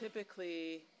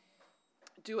typically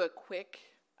do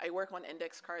I work on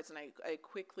index cards, and I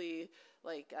quickly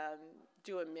like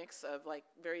do a mix of like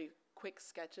very quick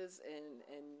sketches and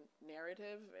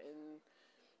narrative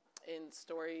in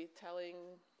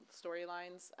storytelling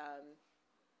storylines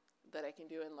that I can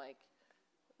do in like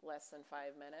less than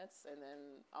 5 minutes, and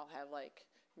then I'll have like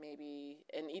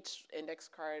and each index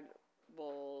card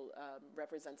will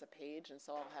represents a page, and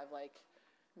so I'll have like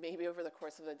maybe over the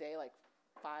course of the day like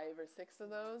 5 or 6 of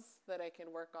those that I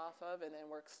can work off of, and then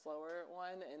work slower at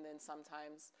one, and then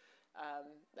sometimes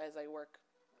as I work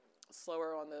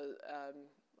slower on the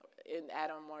and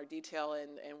add on more detail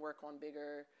and work on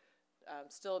bigger,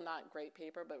 still not great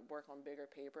paper, but work on bigger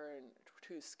paper and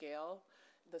to scale,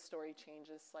 the story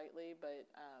changes slightly, but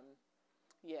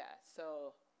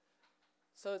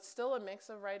so it's still a mix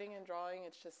of writing and drawing.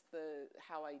 It's just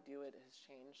how I do it has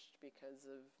changed because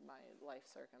of my life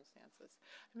circumstances.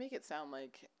 I make it sound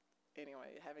like,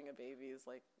 anyway, having a baby is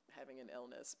like having an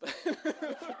illness, but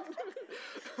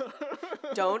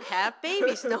don't have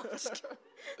babies. No.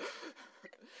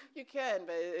 You can,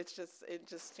 but it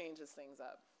just changes things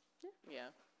up. Yeah.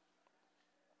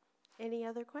 Any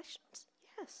other questions?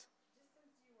 Yes.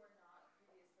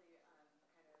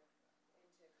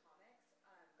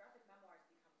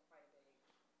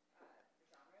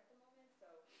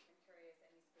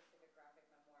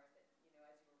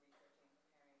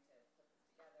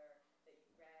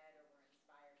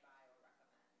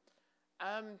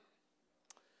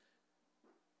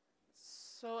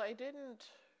 So I didn't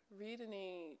read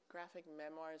any graphic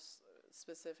memoirs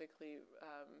specifically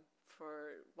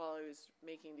while I was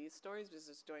making these stories, because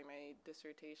I was doing my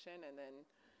dissertation, and then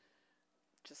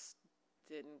just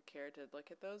didn't care to look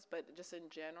at those. But just in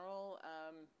general,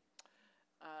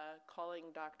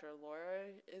 Calling Dr.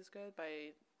 Laura is good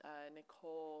by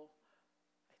Nicole.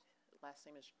 Last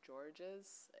name is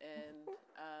Georges, and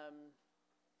let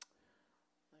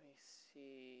me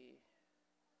see.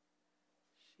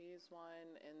 She's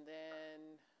one, and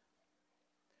then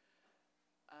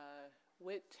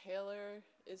Whit Taylor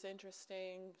is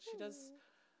interesting. She does,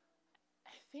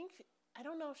 I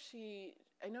don't know if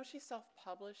I know she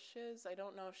self-publishes. I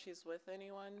don't know if she's with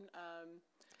anyone.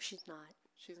 She's not.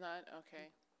 She's not?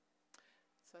 Okay.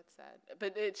 So that's sad.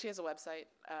 But she has a website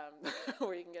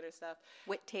where you can get her stuff.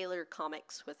 Whit Taylor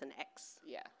Comics with an X.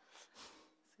 Yeah.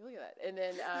 So look at that. And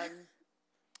then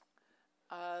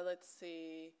let's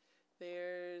see.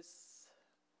 There's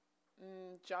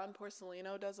John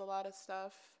Porcellino does a lot of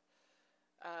stuff.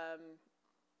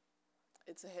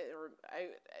 It's a hit.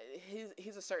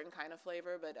 He's a certain kind of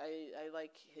flavor, but I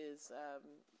like his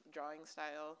drawing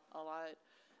style a lot,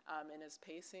 and his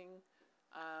pacing.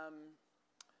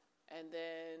 And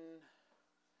then,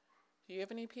 do you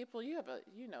have any people? You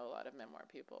know a lot of memoir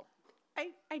people.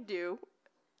 I do.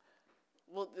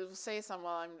 Well, say some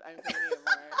while I'm thinking of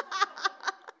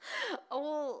more.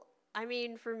 Well, I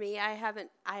mean, for me, I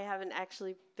haven't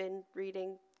actually been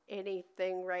reading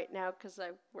anything right now because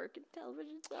I work in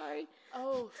television. Sorry.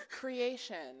 Oh,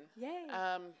 Creation. Yay.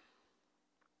 I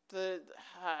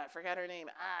forgot her name.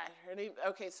 Her name.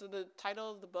 Okay, so the title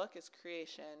of the book is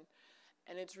Creation,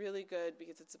 and it's really good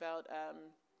because it's about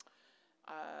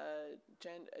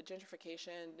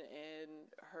gentrification in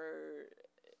her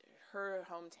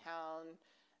hometown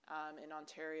in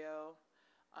Ontario,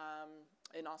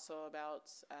 and also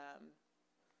about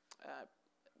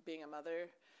being a mother.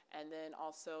 And then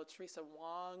also Teresa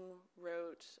Wong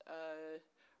wrote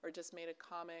or just made a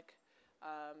comic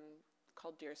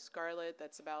called Dear Scarlet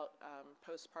that's about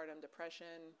postpartum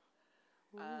depression.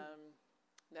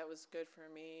 That was good for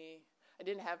me. I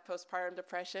didn't have postpartum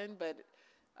depression, but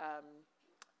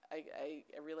I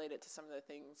related to some of the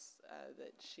things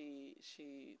that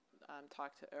she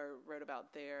talked or wrote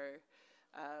about there.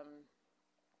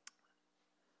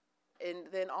 And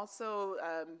then also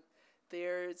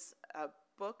there's a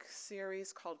book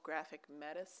series called Graphic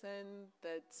Medicine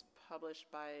that's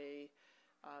published by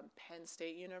Penn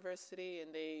State University,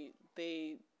 and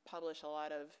they publish a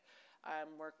lot of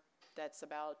work that's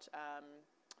about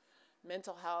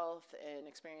mental health and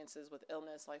experiences with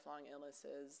illness, lifelong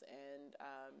illnesses, and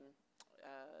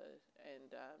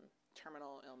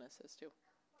terminal illnesses too.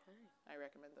 Okay. I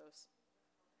recommend those.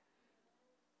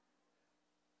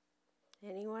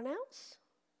 Anyone else?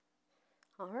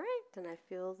 All right, then I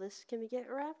feel this can get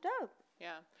wrapped up.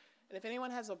 Yeah, and if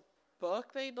anyone has a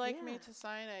book they'd like me to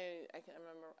sign,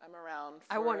 I'm around.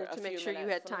 For I wanted to a make few sure minutes.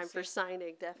 you had Let me time for see.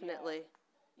 signing, definitely.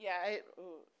 Yeah, I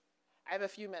have a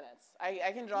few minutes.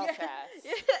 I can draw fast.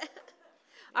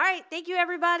 All right, thank you,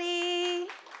 everybody.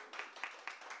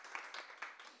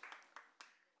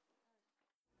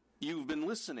 You've been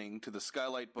listening to the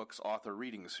Skylight Books author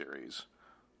reading series.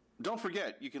 Don't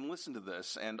forget, you can listen to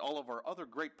this and all of our other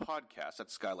great podcasts at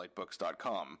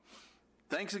skylightbooks.com.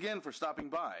 Thanks again for stopping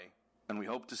by, and we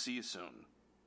hope to see you soon.